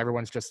easier, because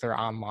everyone's just their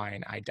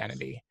online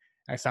identity.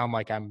 I sound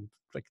like I'm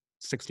like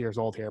 60 years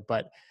old here,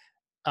 but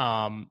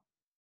I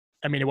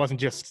mean, it wasn't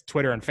just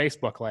Twitter and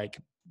Facebook. Like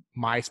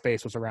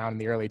MySpace was around in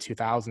the early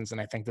 2000s,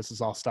 and I think this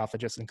is all stuff that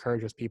just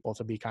encourages people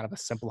to be kind of a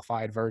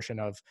simplified version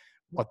of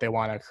what they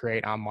want to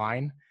create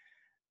online.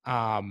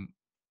 And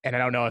I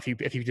don't know if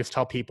you just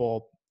tell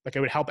people, like,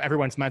 it would help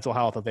everyone's mental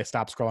health if they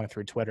stop scrolling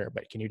through Twitter,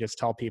 but can you just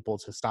tell people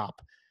to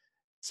stop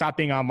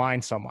being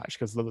online so much,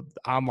 because the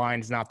online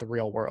is not the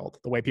real world.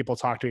 The way people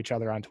talk to each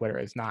other on Twitter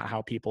is not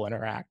how people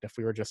interact. If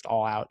we were just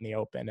all out in the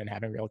open and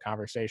having real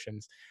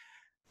conversations,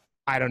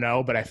 I don't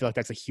know, but I feel like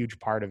that's a huge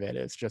part of it,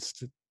 is just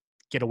to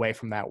get away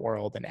from that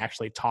world and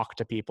actually talk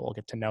to people,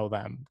 get to know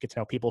them, get to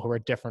know people who are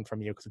different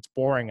from you, because it's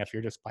boring if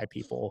you're just by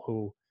people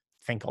who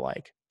think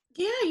alike.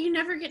 Yeah, you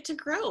never get to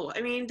grow.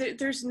 I mean,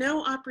 there's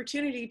no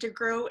opportunity to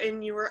grow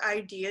in your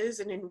ideas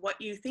and in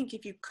what you think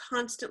if you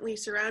constantly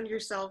surround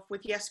yourself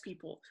with yes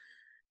people.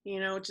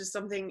 Which is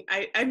something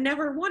I've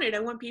never wanted. I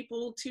want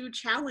people to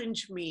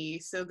challenge me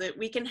so that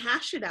we can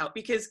hash it out,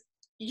 because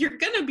you're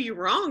going to be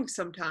wrong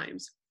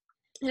sometimes.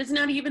 And it's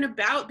not even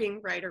about being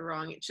right or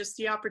wrong. It's just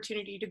the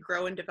opportunity to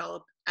grow and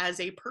develop as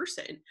a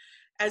person,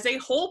 as a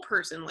whole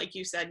person, like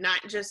you said, not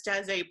just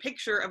as a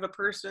picture of a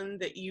person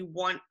that you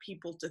want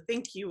people to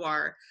think you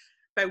are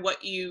by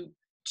what you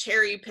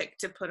cherry pick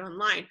to put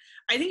online.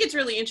 I think it's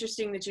really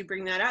interesting that you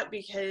bring that up,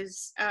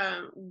 because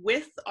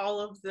with all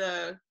of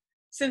the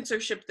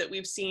censorship that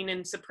we've seen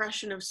and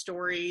suppression of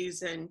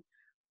stories and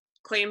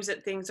claims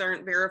that things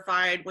aren't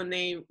verified when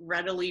they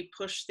readily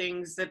push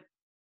things that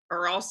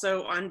are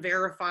also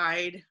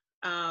unverified.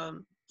 I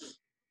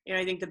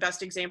think the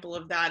best example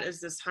of that is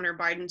this Hunter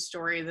Biden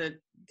story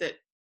that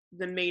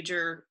the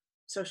major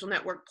social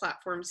network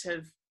platforms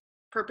have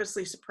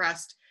purposely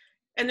suppressed.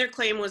 And their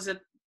claim was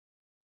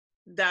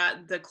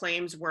that the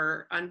claims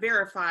were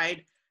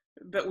unverified.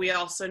 But we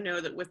also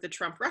know that with the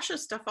Trump-Russia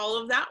stuff, all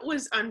of that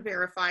was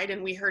unverified,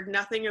 and we heard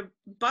nothing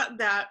but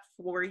that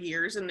for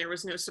years, and there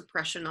was no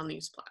suppression on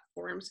these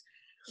platforms.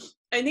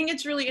 I think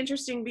it's really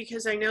interesting,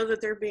 because I know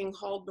that they're being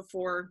hauled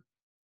before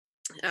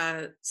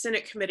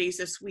Senate committees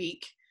this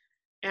week,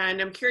 and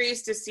I'm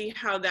curious to see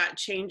how that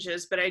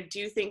changes. But I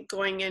do think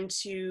going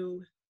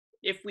into,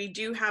 if we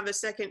do have a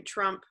second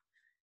Trump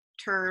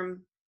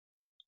term,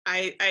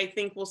 I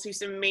think we'll see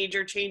some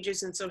major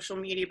changes in social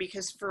media,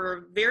 because for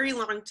a very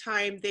long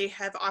time they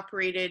have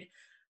operated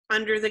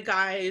under the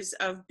guise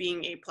of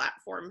being a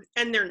platform,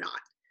 and they're not.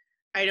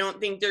 I don't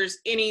think there's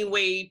any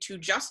way to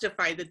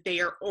justify that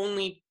they are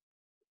only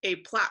a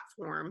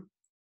platform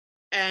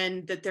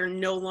and that they're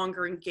no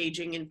longer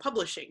engaging in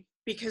publishing,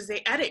 because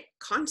they edit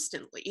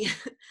constantly.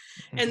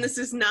 And this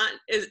is not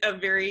a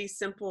very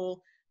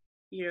simple,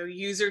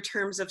 user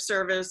terms of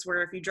service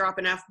where if you drop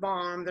an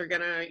F-bomb, they're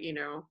gonna,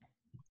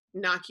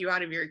 knock you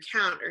out of your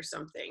account or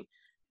something.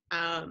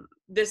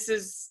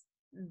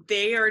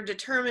 They are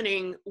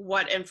determining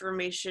what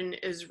information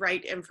is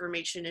right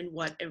information and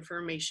what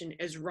information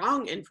is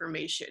wrong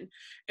information.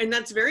 And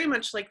that's very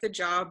much like the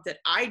job that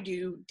I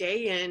do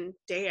day in,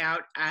 day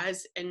out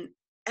as an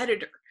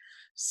editor.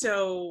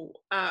 So,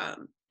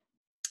 and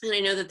I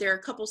know that there are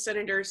a couple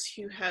senators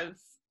who have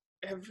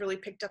really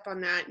picked up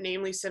on that,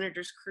 namely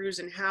Senators Cruz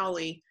and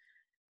Hawley.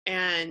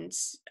 And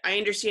I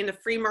understand the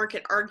free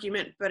market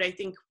argument, but I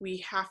think we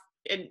have,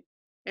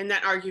 and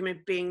that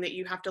argument being that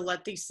you have to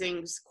let these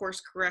things course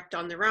correct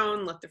on their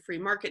own, let the free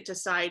market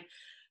decide.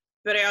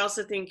 But I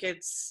also think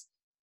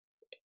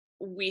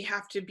we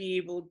have to be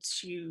able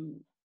to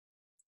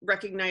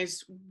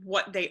recognize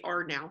what they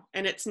are now.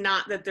 And it's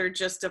not that they're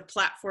just a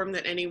platform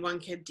that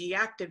anyone can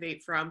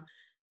deactivate from.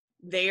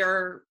 They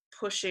are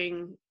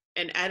pushing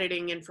and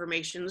editing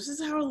information. This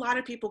is how a lot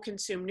of people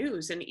consume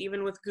news, and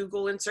even with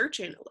Google and search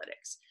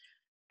analytics.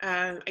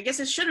 I guess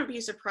it shouldn't be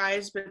a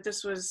surprise, but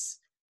this was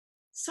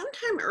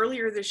sometime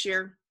earlier this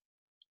year,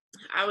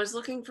 I was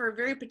looking for a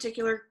very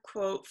particular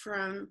quote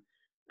from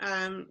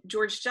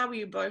George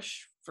W.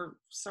 Bush for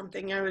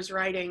something I was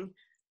writing.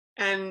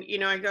 And,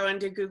 I go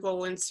into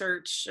Google and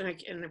search,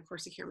 and of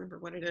course I can't remember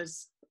what it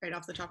is right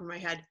off the top of my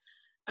head.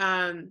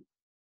 And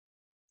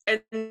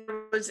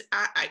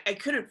I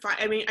couldn't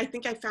find, I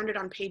think I found it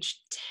on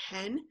page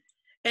 10.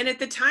 And at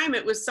the time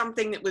it was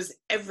something that was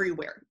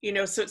everywhere,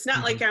 so it's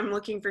not like I'm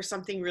looking for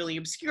something really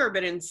obscure,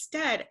 but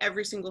instead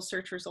every single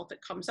search result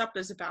that comes up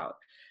is about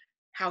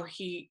how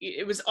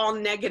it was all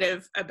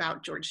negative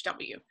about George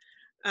W.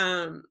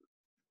 And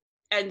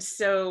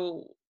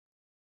so,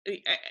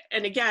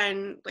 and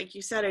again, like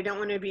you said, I don't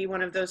want to be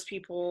one of those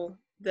people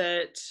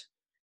that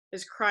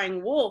is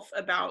crying wolf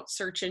about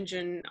search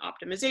engine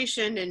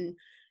optimization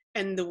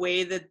and the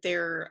way that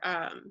they're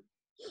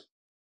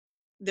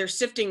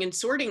sifting and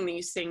sorting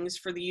these things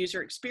for the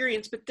user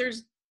experience, but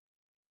there's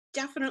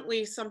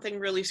definitely something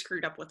really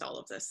screwed up with all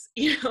of this,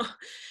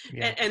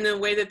 and the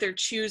way that they're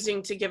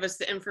choosing to give us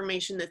the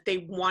information that they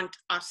want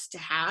us to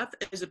have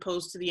as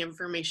opposed to the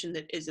information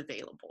that is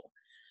available.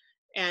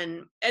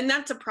 And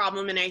that's a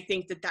problem. And I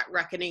think that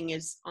reckoning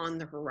is on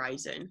the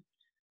horizon.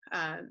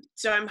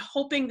 So I'm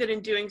hoping that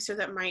in doing so,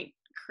 that might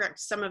correct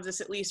some of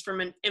this, at least from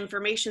an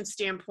information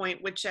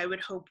standpoint, which I would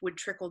hope would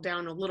trickle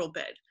down a little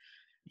bit.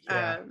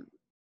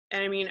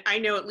 And I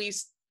know, at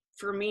least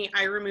for me,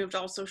 I removed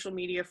all social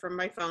media from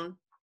my phone.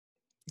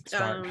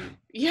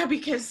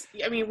 Because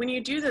when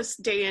you do this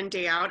day in,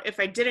 day out, if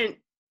I didn't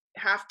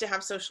have to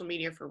have social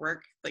media for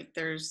work, like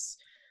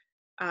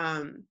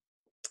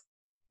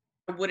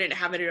I wouldn't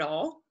have it at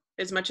all,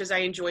 as much as I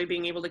enjoy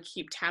being able to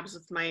keep tabs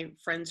with my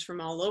friends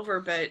from all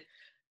over. But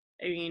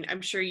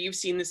I'm sure you've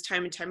seen this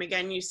time and time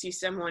again. You see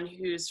someone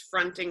who's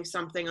fronting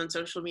something on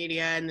social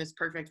media and this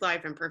perfect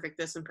life and perfect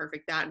this and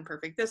perfect that and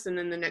perfect this. And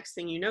then the next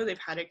thing you know, they've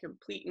had a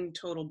complete and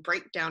total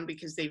breakdown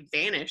because they've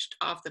vanished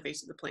off the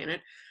face of the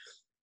planet.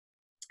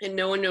 And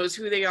no one knows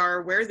who they are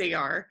or where they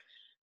are.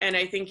 And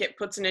I think it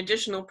puts an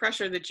additional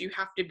pressure that you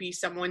have to be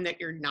someone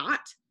that you're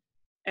not.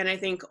 And I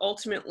think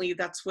ultimately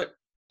that's what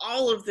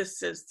all of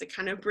this is, to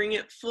kind of bring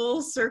it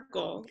full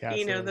circle.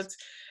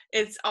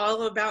 It's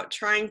all about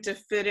trying to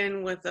fit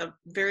in with a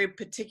very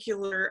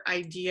particular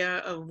idea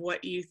of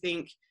what you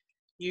think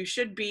you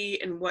should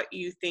be and what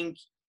you think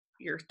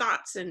your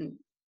thoughts and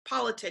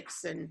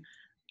politics and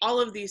all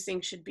of these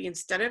things should be,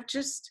 instead of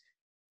just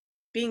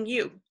being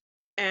you.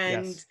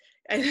 And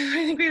I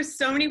think we have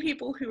so many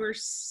people who are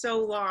so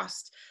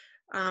lost.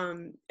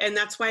 And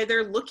that's why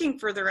they're looking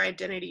for their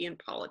identity in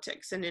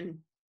politics and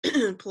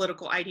in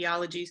political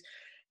ideologies.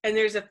 And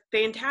there's a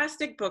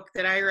fantastic book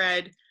that I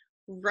read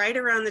right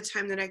around the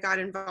time that I got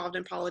involved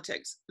in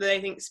politics that I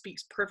think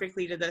speaks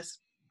perfectly to this.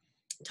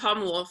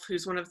 Tom Wolfe,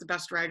 who's one of the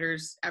best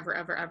writers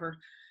ever.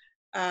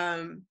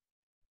 There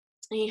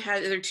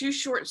are two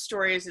short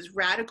stories, is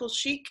Radical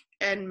Chic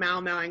and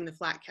Mowing the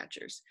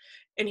Flatcatchers.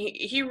 And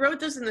he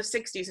wrote this in the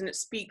 60s, and it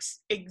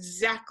speaks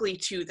exactly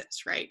to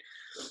this, right?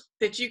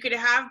 That you could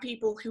have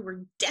people who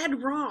were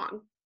dead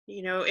wrong,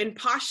 in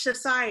posh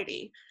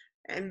society,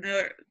 and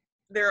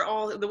they're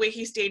all, the way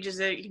he stages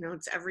it,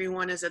 it's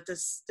everyone is at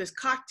this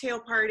cocktail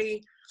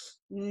party.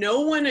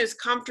 No one is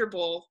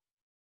comfortable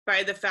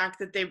by the fact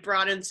that they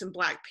brought in some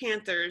Black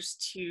Panthers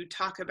to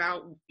talk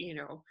about,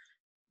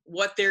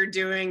 what they're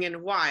doing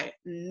and why.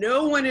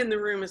 No one in the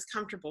room is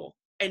comfortable,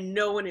 and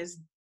no one is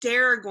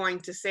dare going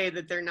to say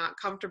that they're not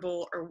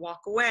comfortable or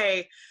walk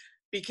away,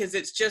 because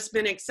it's just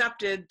been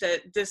accepted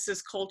that this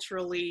is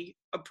culturally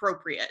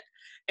appropriate.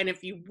 And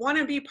if you want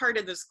to be part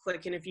of this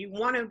clique, and if you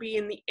want to be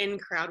in the in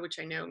crowd, which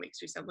I know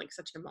makes me sound like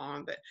such a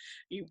mom, but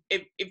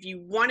if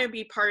you want to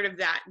be part of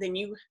that, then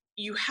you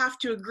have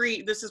to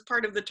agree. This is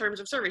part of the terms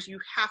of service. You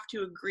have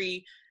to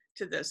agree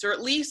to this, or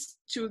at least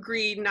to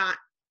agree not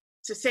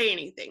to say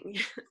anything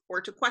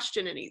or to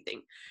question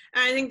anything.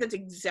 And I think that's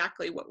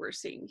exactly what we're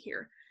seeing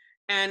here.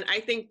 And I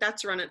think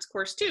that's run its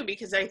course too,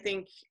 because I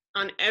think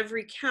on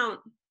every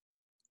count,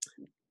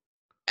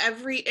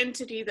 every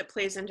entity that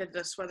plays into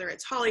this, whether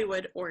it's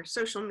Hollywood or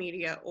social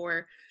media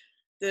or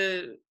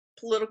the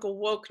political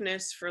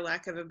wokeness, for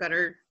lack of a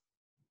better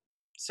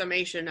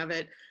summation of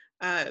it,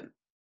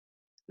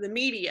 the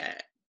media,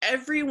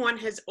 everyone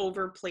has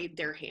overplayed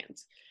their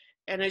hands.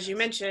 And as you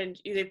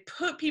mentioned, they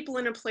put people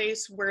in a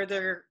place where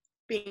they're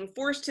being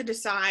forced to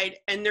decide,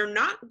 and they're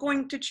not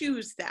going to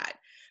choose that,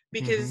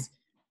 because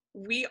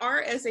we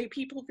are, as a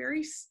people,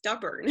 very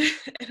stubborn,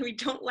 and we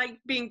don't like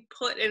being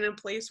put in a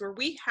place where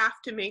we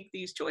have to make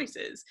these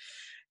choices.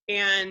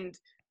 And,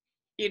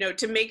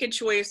 to make a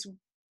choice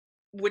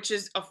which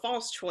is a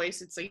false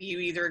choice, it's like you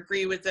either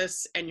agree with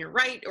this and you're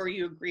right, or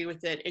you agree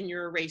with it and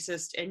you're a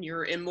racist and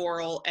you're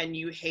immoral and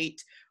you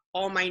hate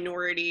all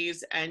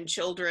minorities and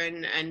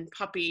children and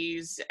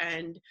puppies.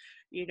 And,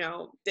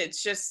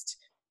 it's just,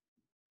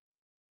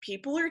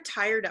 people are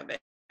tired of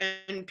it,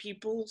 and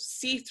people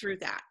see through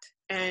that.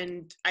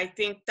 And I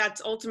think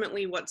that's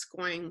ultimately what's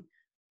going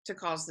to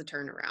cause the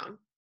turnaround.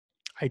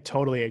 I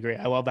totally agree.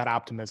 I love that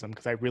optimism,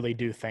 because I really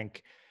do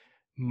think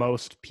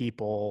most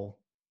people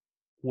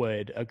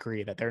would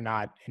agree that they're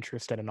not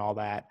interested in all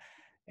that.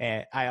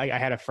 And I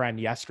had a friend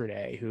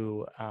yesterday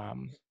who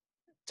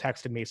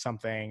texted me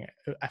something.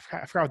 I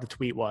forgot what the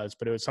tweet was,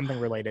 but it was something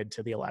related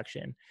to the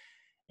election.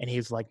 And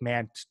he's like,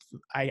 man,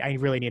 I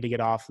really need to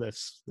get off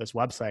this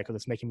website because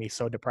it's making me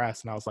so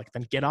depressed. And I was like,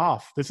 then get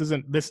off. This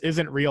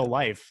isn't real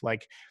life.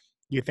 Like,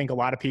 you think a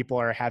lot of people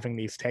are having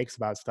these takes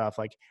about stuff.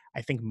 Like,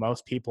 I think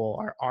most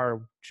people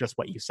are just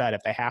what you said.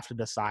 If they have to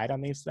decide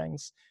on these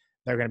things,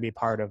 they're going to be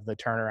part of the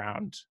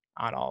turnaround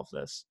on all of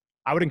this.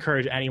 I would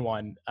encourage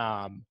anyone.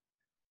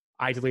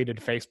 I deleted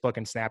Facebook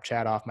and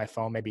Snapchat off my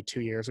phone maybe 2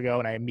 years ago,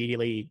 and I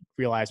immediately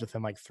realized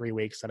within like 3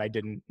 weeks that I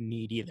didn't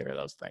need either of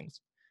those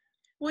things.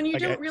 When you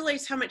don't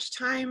realize how much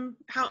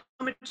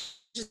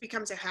just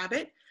becomes a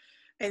habit.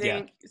 I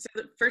think so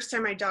the first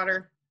time my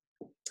daughter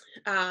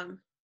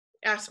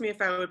asked me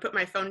if I would put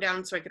my phone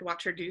down so I could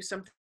watch her do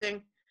something,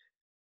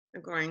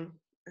 I'm going,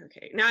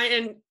 okay. Now,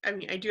 and I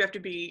mean, I do have to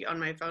be on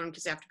my phone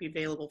because I have to be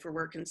available for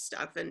work and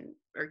stuff, and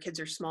our kids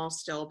are small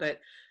still, but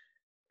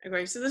I'm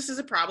going, so this is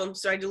a problem.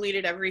 So I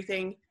deleted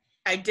everything.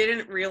 I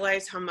didn't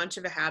realize how much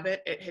of a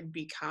habit it had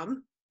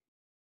become.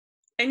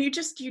 And you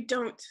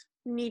don't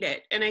need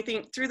it. And I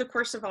think through the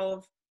course of all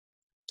of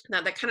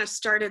that kind of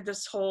started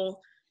this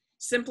whole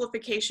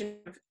simplification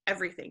of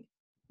everything.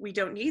 We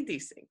don't need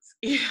these things.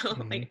 You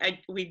know,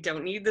 we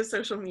don't need the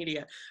social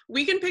media.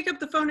 We can pick up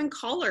the phone and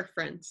call our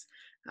friends.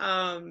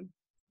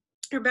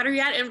 Or better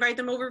yet, invite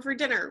them over for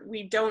dinner.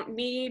 We don't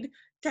need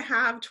to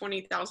have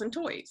 20,000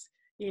 toys.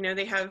 You know,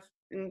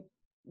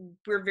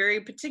 we're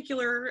very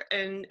particular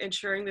in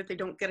ensuring that they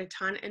don't get a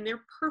ton, and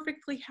they're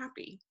perfectly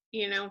happy.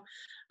 You know,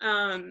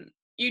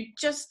 you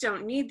just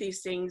don't need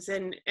these things.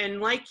 And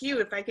like you,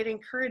 if I could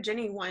encourage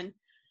anyone,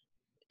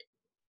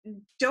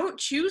 don't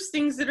choose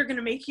things that are going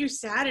to make you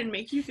sad and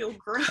make you feel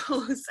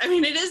gross. I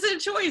mean, it is a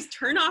choice.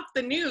 Turn off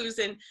the news.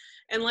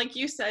 And like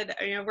you said,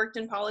 I worked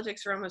in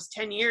politics for almost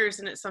 10 years,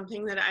 and it's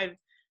something that I've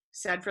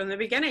said from the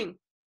beginning.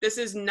 This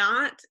is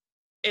not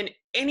in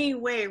any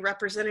way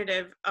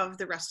representative of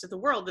the rest of the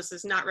world. This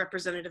is not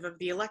representative of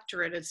the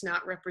electorate. It's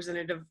not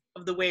representative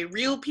of the way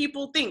real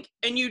people think.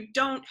 And you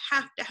don't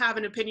have to have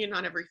an opinion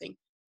on everything.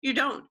 You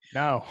don't.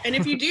 No. And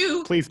if you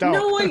do, please don't.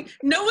 No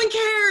one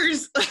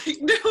cares. Like,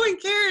 no one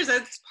cares.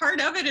 That's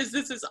part of it. Is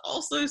this is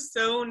also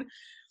sown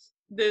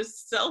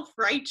this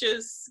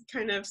self-righteous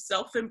kind of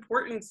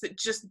self-importance that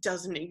just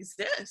doesn't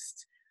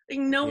exist. Like,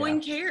 no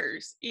one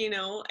cares, you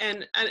know.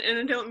 And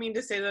I don't mean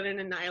to say that in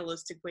a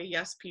nihilistic way.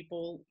 Yes,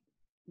 people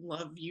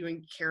love you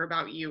and care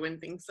about you and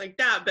things like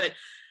that, but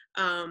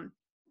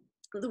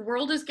the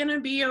world is going to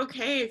be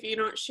okay if you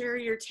don't share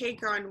your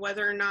take on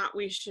whether or not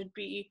we should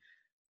be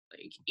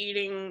like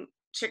eating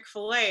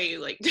Chick-fil-A,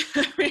 like,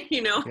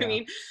 you know, I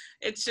mean,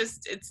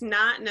 it's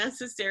not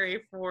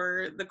necessary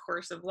for the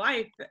course of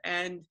life.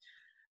 And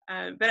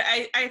but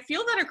I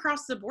feel that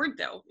across the board,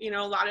 though, you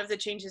know, a lot of the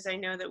changes I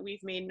know that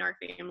we've made in our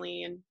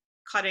family and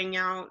cutting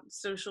out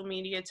social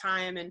media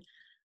time and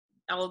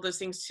all of those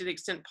things to the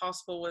extent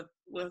possible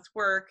with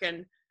work,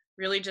 and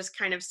really just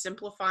kind of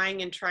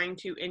simplifying and trying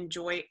to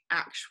enjoy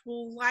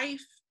actual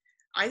life.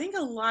 I think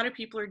a lot of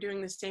people are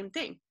doing the same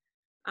thing.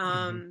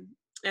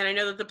 And I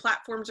know that the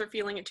platforms are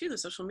feeling it too. The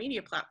social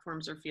media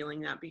platforms are feeling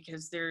that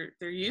because their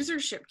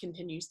usership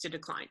continues to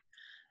decline.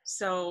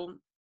 So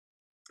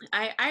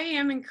I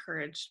am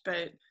encouraged,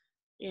 but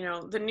you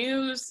know, the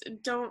news,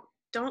 don't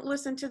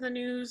listen to the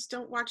news.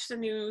 Don't watch the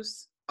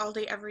news all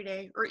day, every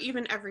day, or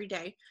even every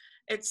day.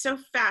 It's so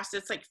fast.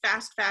 It's like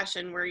fast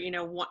fashion where, you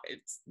know,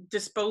 it's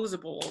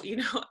disposable, you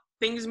know,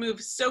 things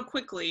move so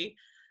quickly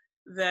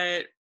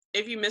that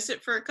if you miss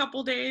it for a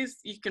couple days,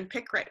 you can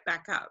pick right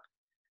back up,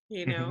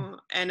 you know,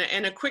 and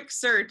a quick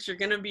search, you're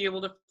going to be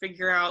able to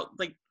figure out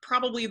like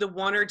probably the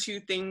one or two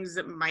things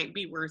that might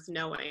be worth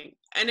knowing.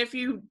 And if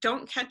you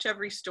don't catch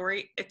every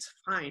story, it's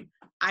fine.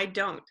 I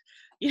don't,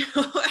 you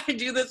know, I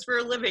do this for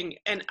a living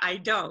and I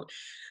don't.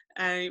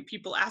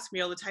 People ask me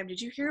all the time,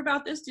 did you hear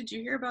about this? Did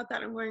you hear about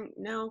that? I'm going,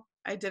 no,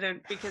 I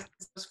didn't, because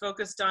I was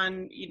focused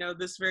on, you know,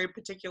 this very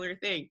particular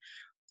thing.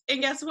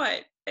 And guess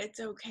what?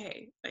 It's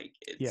okay. Like,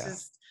 it's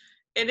just,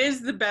 it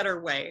is the better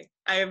way.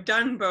 I have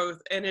done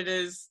both, and it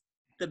is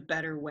the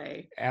better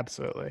way.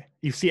 Absolutely.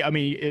 You see, I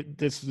mean,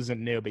 this isn't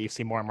new, but you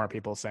see more and more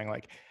people saying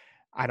like,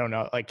 I don't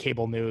know, like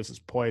cable news is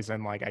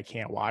poison. Like, I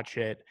can't watch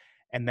it.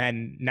 And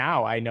then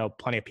now I know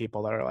plenty of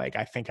people that are like,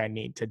 I think I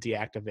need to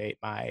deactivate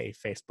my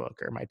Facebook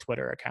or my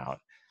Twitter account.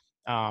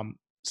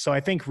 So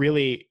I think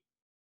really,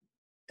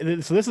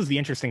 so this is the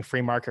interesting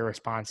free market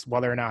response,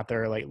 whether or not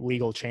there are like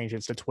legal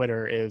changes to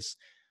Twitter, is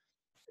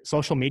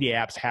social media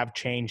apps have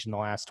changed in the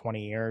last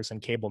 20 years, and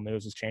cable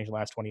news has changed in the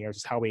last 20 years.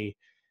 It's how we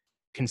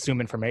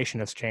consume information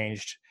has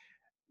changed.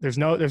 There's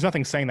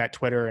nothing saying that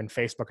Twitter and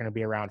Facebook are going to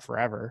be around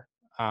forever,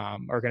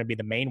 or going to be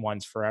the main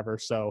ones forever.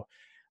 So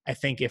I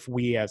think if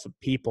we as a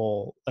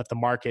people, if the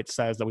market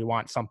says that we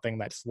want something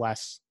that's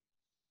less,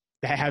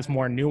 that has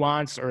more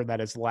nuance, or that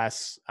is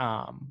less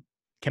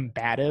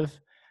combative,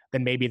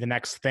 then maybe the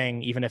next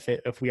thing, even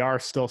if we are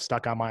still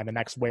stuck online, the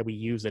next way we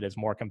use it is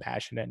more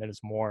compassionate and it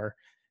is more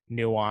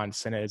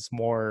nuance and is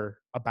more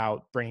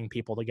about bringing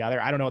people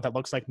together. I don't know what that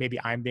looks like. Maybe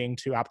I'm being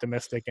too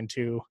optimistic and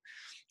too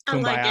I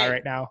like kumbaya it.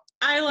 right now.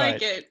 I like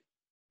but it.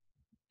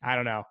 I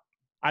don't know.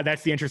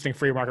 That's the interesting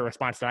free market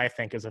response that I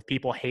think is if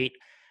people hate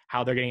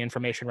how they're getting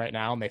information right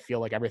now and they feel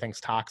like everything's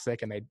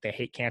toxic and they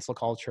hate cancel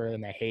culture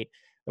and they hate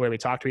the way we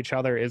talk to each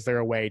other, is there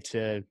a way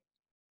to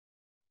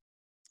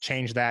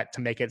change that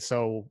to make it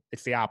so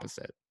it's the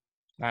opposite?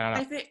 I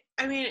don't know.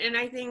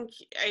 I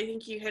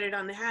think you hit it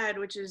on the head,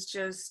 which is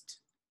just,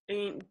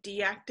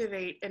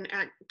 deactivate and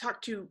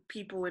talk to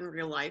people in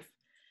real life.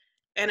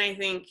 And I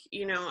think,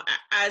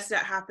 as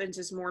that happens,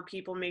 as more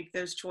people make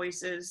those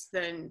choices,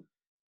 then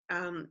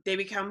they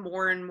become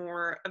more and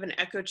more of an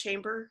echo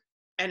chamber,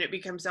 and it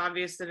becomes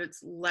obvious that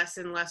it's less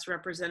and less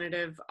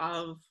representative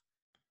of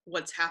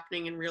what's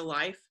happening in real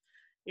life.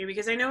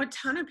 Because I know a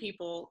ton of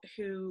people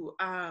who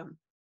are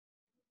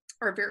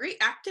very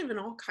active in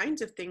all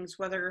kinds of things,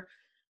 whether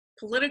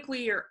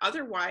politically or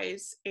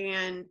otherwise,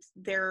 and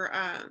they're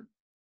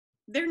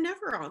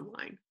never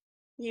online.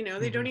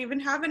 They don't even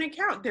have an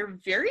account. They're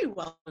very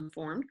well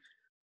informed.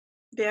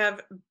 They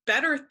have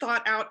better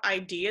thought out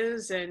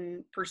ideas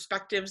and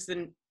perspectives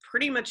than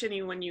pretty much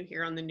anyone you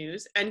hear on the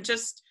news. And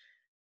just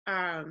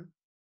like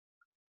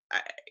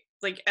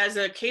as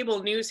a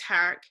cable news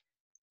hack,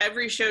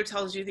 every show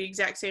tells you the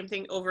exact same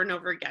thing over and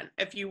over again.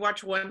 If you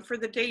watch one for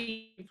the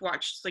day, you've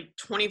watched like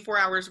 24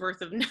 hours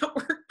worth of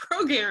network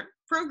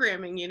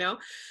programming,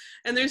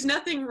 and there's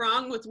nothing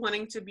wrong with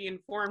wanting to be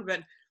informed.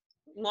 But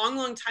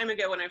long time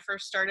ago, when I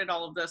first started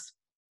all of this,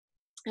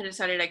 I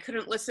decided I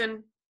couldn't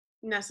listen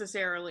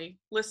necessarily.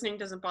 Listening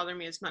doesn't bother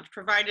me as much,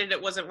 provided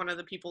it wasn't one of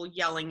the people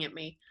yelling at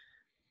me.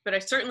 But I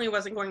certainly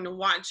wasn't going to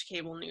watch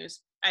cable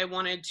news. I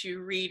wanted to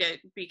read it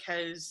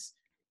because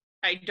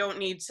I don't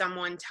need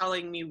someone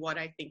telling me what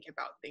I think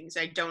about things.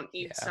 I don't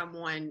need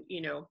someone,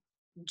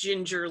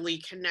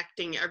 gingerly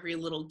connecting every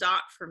little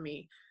dot for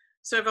me.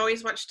 So I've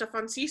always watched stuff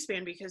on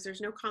C-SPAN because there's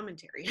no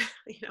commentary.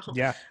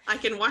 I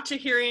can watch a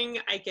hearing,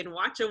 I can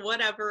watch a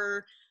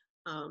whatever,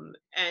 and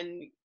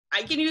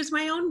I can use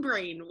my own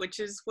brain, which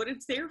is what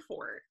it's there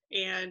for.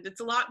 And it's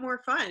a lot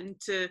more fun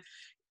to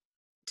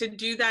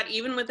do that,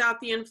 even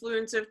without the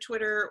influence of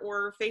Twitter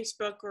or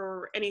Facebook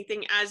or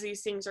anything, as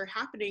these things are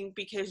happening,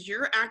 because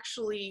you're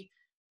actually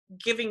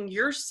giving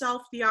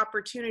yourself the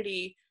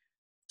opportunity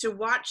to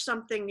watch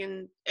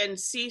something and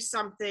see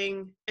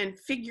something and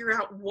figure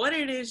out what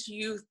it is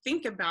you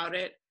think about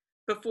it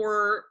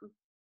before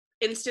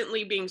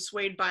instantly being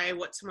swayed by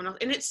what someone else.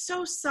 And it's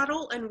so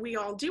subtle, and we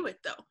all do it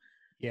though.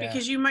 Yeah.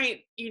 Because you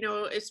might,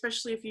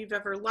 especially if you've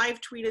ever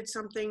live tweeted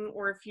something,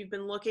 or if you've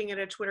been looking at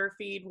a Twitter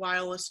feed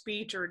while a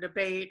speech or a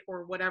debate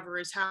or whatever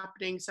is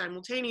happening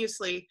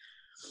simultaneously,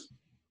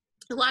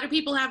 a lot of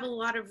people have a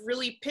lot of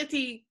really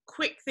pithy,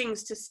 quick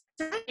things to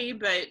say,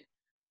 but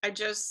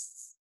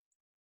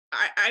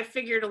I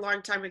figured a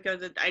long time ago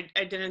that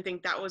I didn't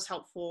think that was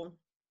helpful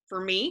for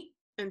me.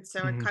 And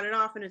so I cut it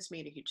off, and it's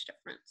made a huge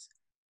difference.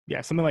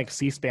 Yeah, something like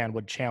C-SPAN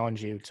would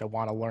challenge you to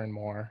want to learn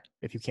more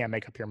if you can't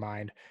make up your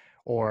mind,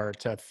 or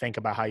to think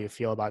about how you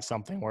feel about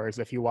something. Whereas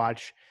if you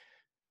watch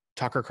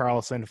Tucker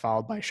Carlson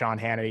followed by Sean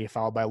Hannity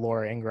followed by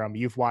Laura Ingraham,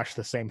 you've watched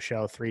the same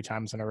show 3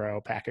 times in a row,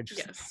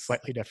 packaged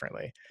slightly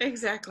differently.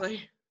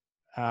 Exactly.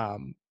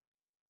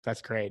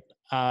 That's great.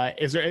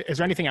 Is there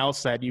anything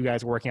else that you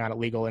guys are working on at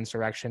Legal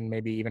Insurrection,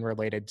 maybe even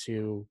related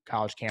to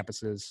college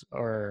campuses,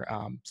 or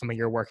something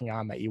you're working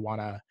on that you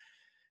want to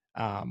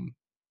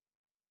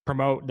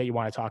promote, that you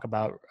want to talk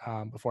about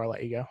before I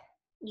let you go?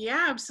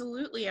 Yeah,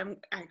 absolutely. I'm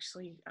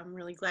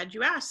really glad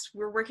you asked.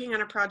 We're working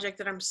on a project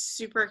that I'm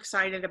super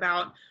excited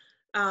about.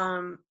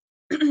 One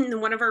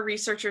of our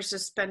researchers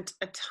has spent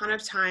a ton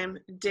of time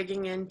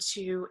digging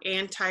into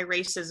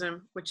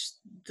anti-racism, which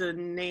the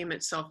name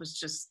itself is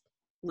just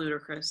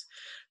ludicrous,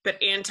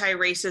 but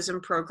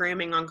anti-racism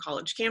programming on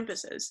college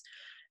campuses.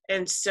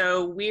 And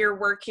so we're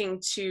working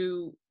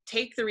to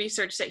take the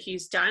research that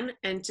he's done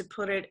and to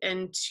put it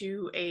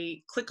into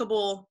a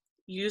clickable,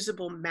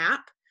 usable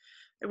map.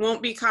 It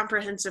won't be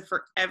comprehensive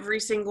for every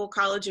single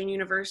college and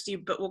university,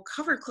 but we'll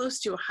cover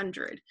close to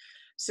 100.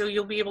 So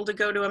you'll be able to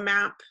go to a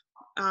map,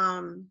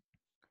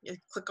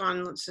 click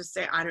on, let's just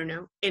say, I don't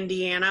know,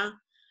 Indiana,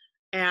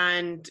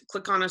 and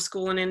click on a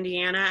school in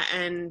Indiana,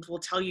 and we'll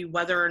tell you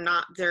whether or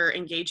not they're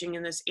engaging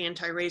in this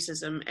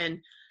anti-racism.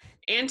 And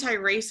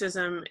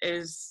anti-racism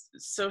is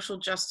social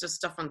justice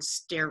stuff on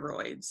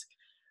steroids.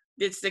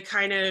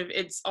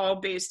 It's all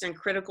based in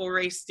critical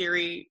race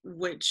theory,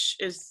 which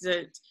is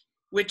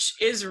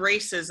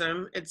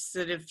racism. It's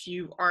that if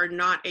you are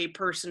not a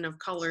person of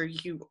color,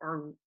 you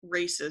are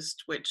racist,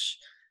 which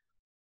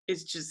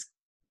is just,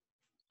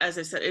 as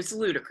I said, it's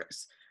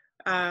ludicrous.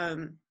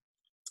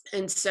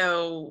 And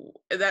so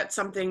that's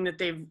something that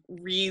they've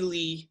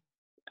really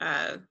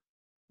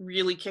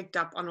kicked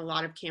up on a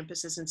lot of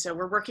campuses. And so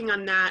we're working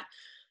on that.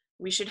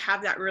 We should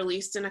have that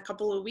released in a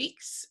couple of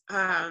weeks.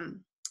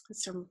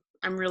 So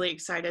I'm really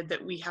excited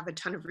that we have a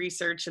ton of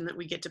research and that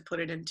we get to put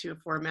it into a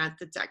format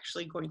that's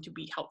actually going to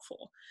be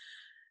helpful.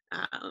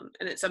 And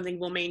it's something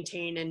we'll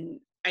maintain, and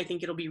I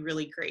think it'll be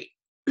really great.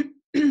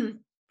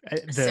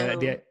 So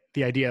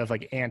The idea of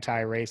like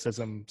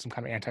anti-racism, some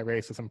kind of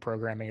anti-racism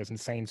programming is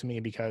insane to me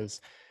because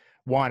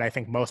one, I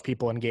think most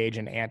people engage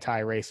in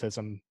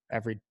anti-racism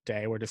every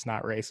day. We're just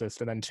not racist.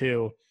 And then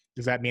two,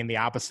 does that mean the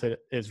opposite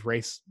is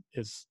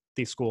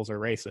these schools are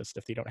racist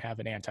if they don't have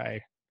an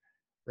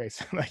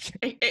anti-race? Like,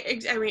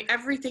 I mean,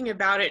 everything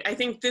about it. I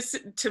think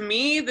to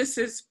me, this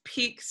is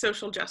peak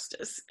social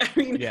justice. I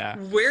mean, yeah,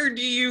 where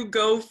do you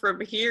go from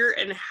here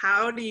and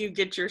how do you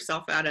get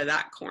yourself out of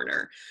that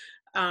corner?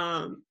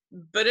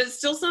 But it's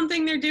still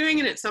something they're doing,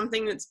 and it's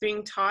something that's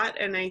being taught.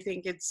 And I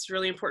think it's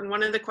really important.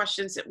 One of the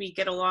questions that we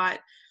get a lot,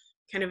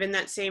 kind of in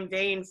that same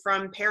vein,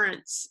 from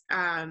parents,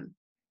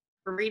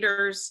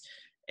 readers,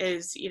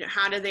 is,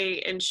 how do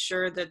they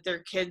ensure that their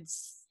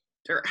kids,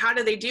 or how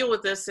do they deal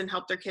with this and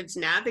help their kids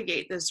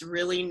navigate this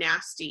really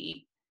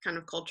nasty kind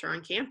of culture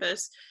on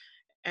campus?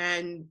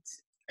 And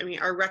I mean,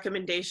 our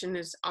recommendation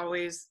is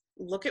always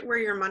look at where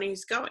your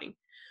money's going,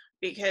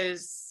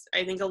 because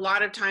I think a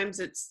lot of times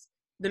it's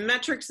the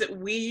metrics that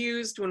we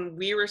used when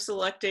we were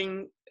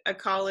selecting a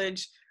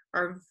college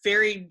are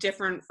very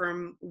different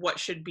from what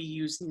should be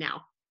used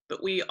now.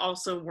 But we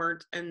also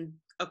weren't in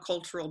a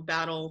cultural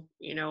battle,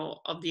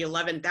 of the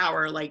 11th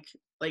hour like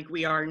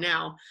we are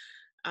now.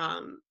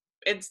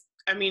 It's,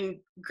 I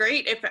mean,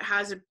 great if it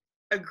has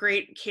a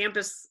great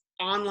campus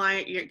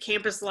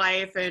campus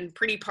life and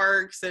pretty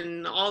parks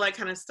and all that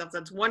kind of stuff.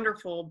 That's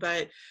wonderful,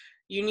 but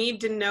you need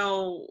to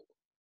know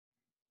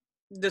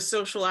the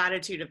social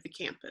attitude of the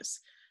campus.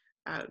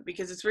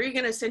 Because it's where you're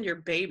going to send your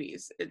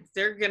babies.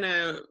 They're going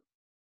to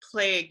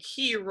play a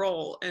key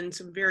role in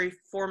some very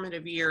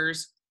formative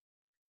years.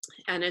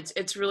 And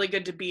it's really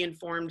good to be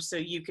informed so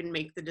you can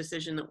make the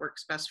decision that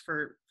works best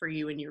for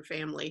you and your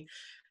family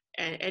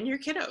and your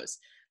kiddos.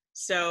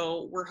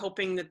 So we're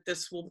hoping that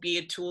this will be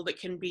a tool that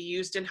can be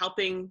used in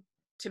helping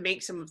to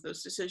make some of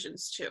those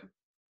decisions too.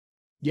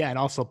 Yeah, and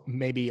also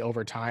maybe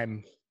over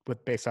time,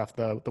 based off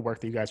the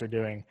work that you guys are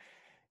doing,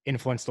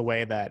 influence the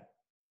way that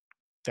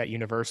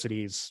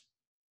universities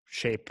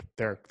shape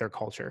their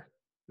culture.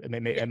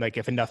 And like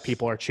if enough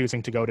people are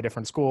choosing to go to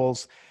different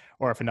schools,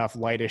 or if enough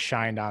light is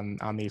shined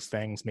on these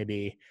things,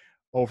 maybe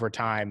over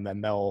time,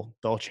 then they'll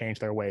change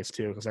their ways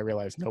too. Because I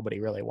realize nobody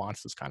really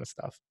wants this kind of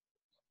stuff.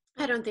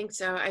 I don't think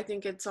so. I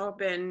think it's all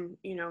been,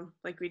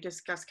 like we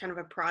discussed, kind of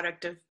a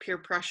product of peer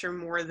pressure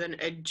more than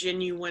a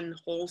genuine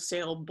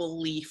wholesale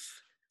belief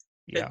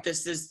that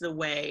this is the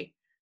way.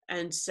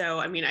 And so,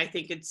 I mean, I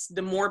think it's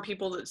the more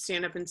people that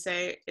stand up and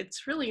say,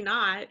 it's really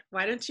not,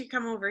 why don't you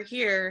come over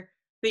here?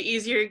 The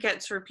easier it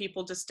gets for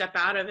people to step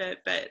out of it.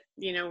 But,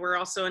 we're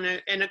also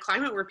in a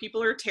climate where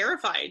people are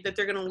terrified that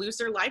they're going to lose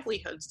their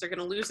livelihoods. They're going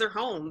to lose their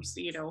homes,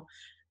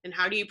 and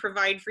how do you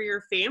provide for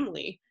your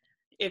family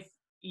if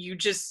you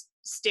just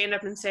stand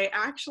up and say,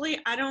 actually,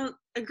 I don't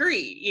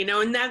agree,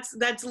 and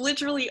that's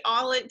literally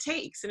all it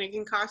takes, and it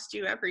can cost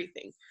you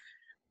everything.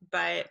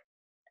 But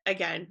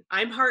again,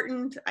 I'm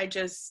heartened.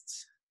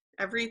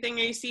 Everything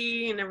I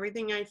see and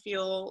everything I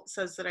feel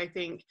says that I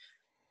think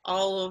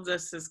all of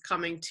this is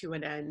coming to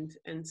an end.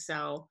 And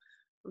so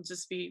it'll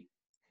just be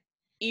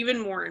even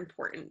more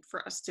important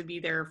for us to be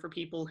there for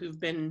people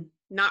who've been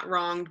not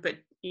wronged, but,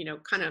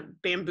 kind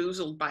of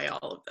bamboozled by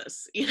all of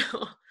this,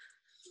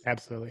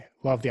 Absolutely.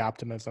 Love the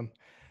optimism.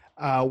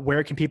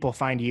 Where can people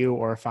find you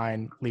or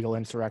find Legal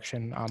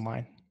Insurrection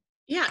online?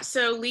 Yeah,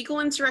 so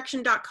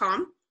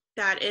legalinsurrection.com.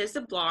 That is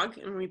the blog,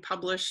 and we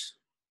publish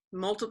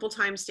multiple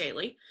times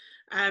daily.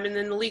 And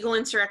then the Legal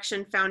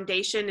Insurrection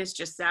Foundation is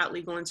just that,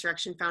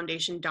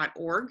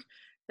 legalinsurrectionfoundation.org.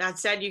 That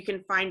said, you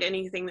can find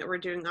anything that we're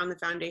doing on the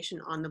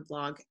foundation on the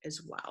blog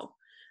as well.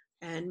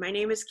 And my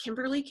name is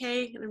Kemberlee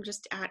Kaye, and I'm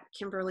just at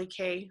Kemberlee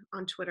Kaye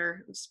on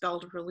Twitter. It's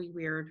spelled really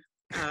weird.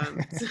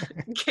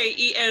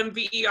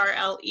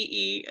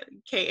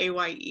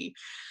 KemberleeKaye.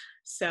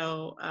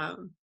 So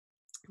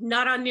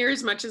not on near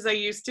as much as I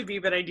used to be,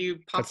 but I do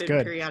pop That's in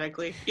good.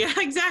 periodically. Yeah,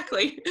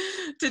 exactly.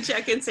 To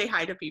check and say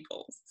hi to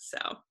people. So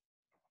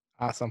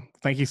awesome.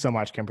 Thank you so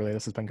much, Kemberlee.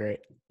 This has been great.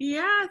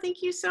 yeah,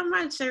 thank you so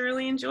much. I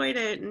really enjoyed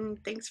it. And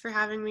thanks for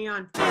having me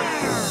on.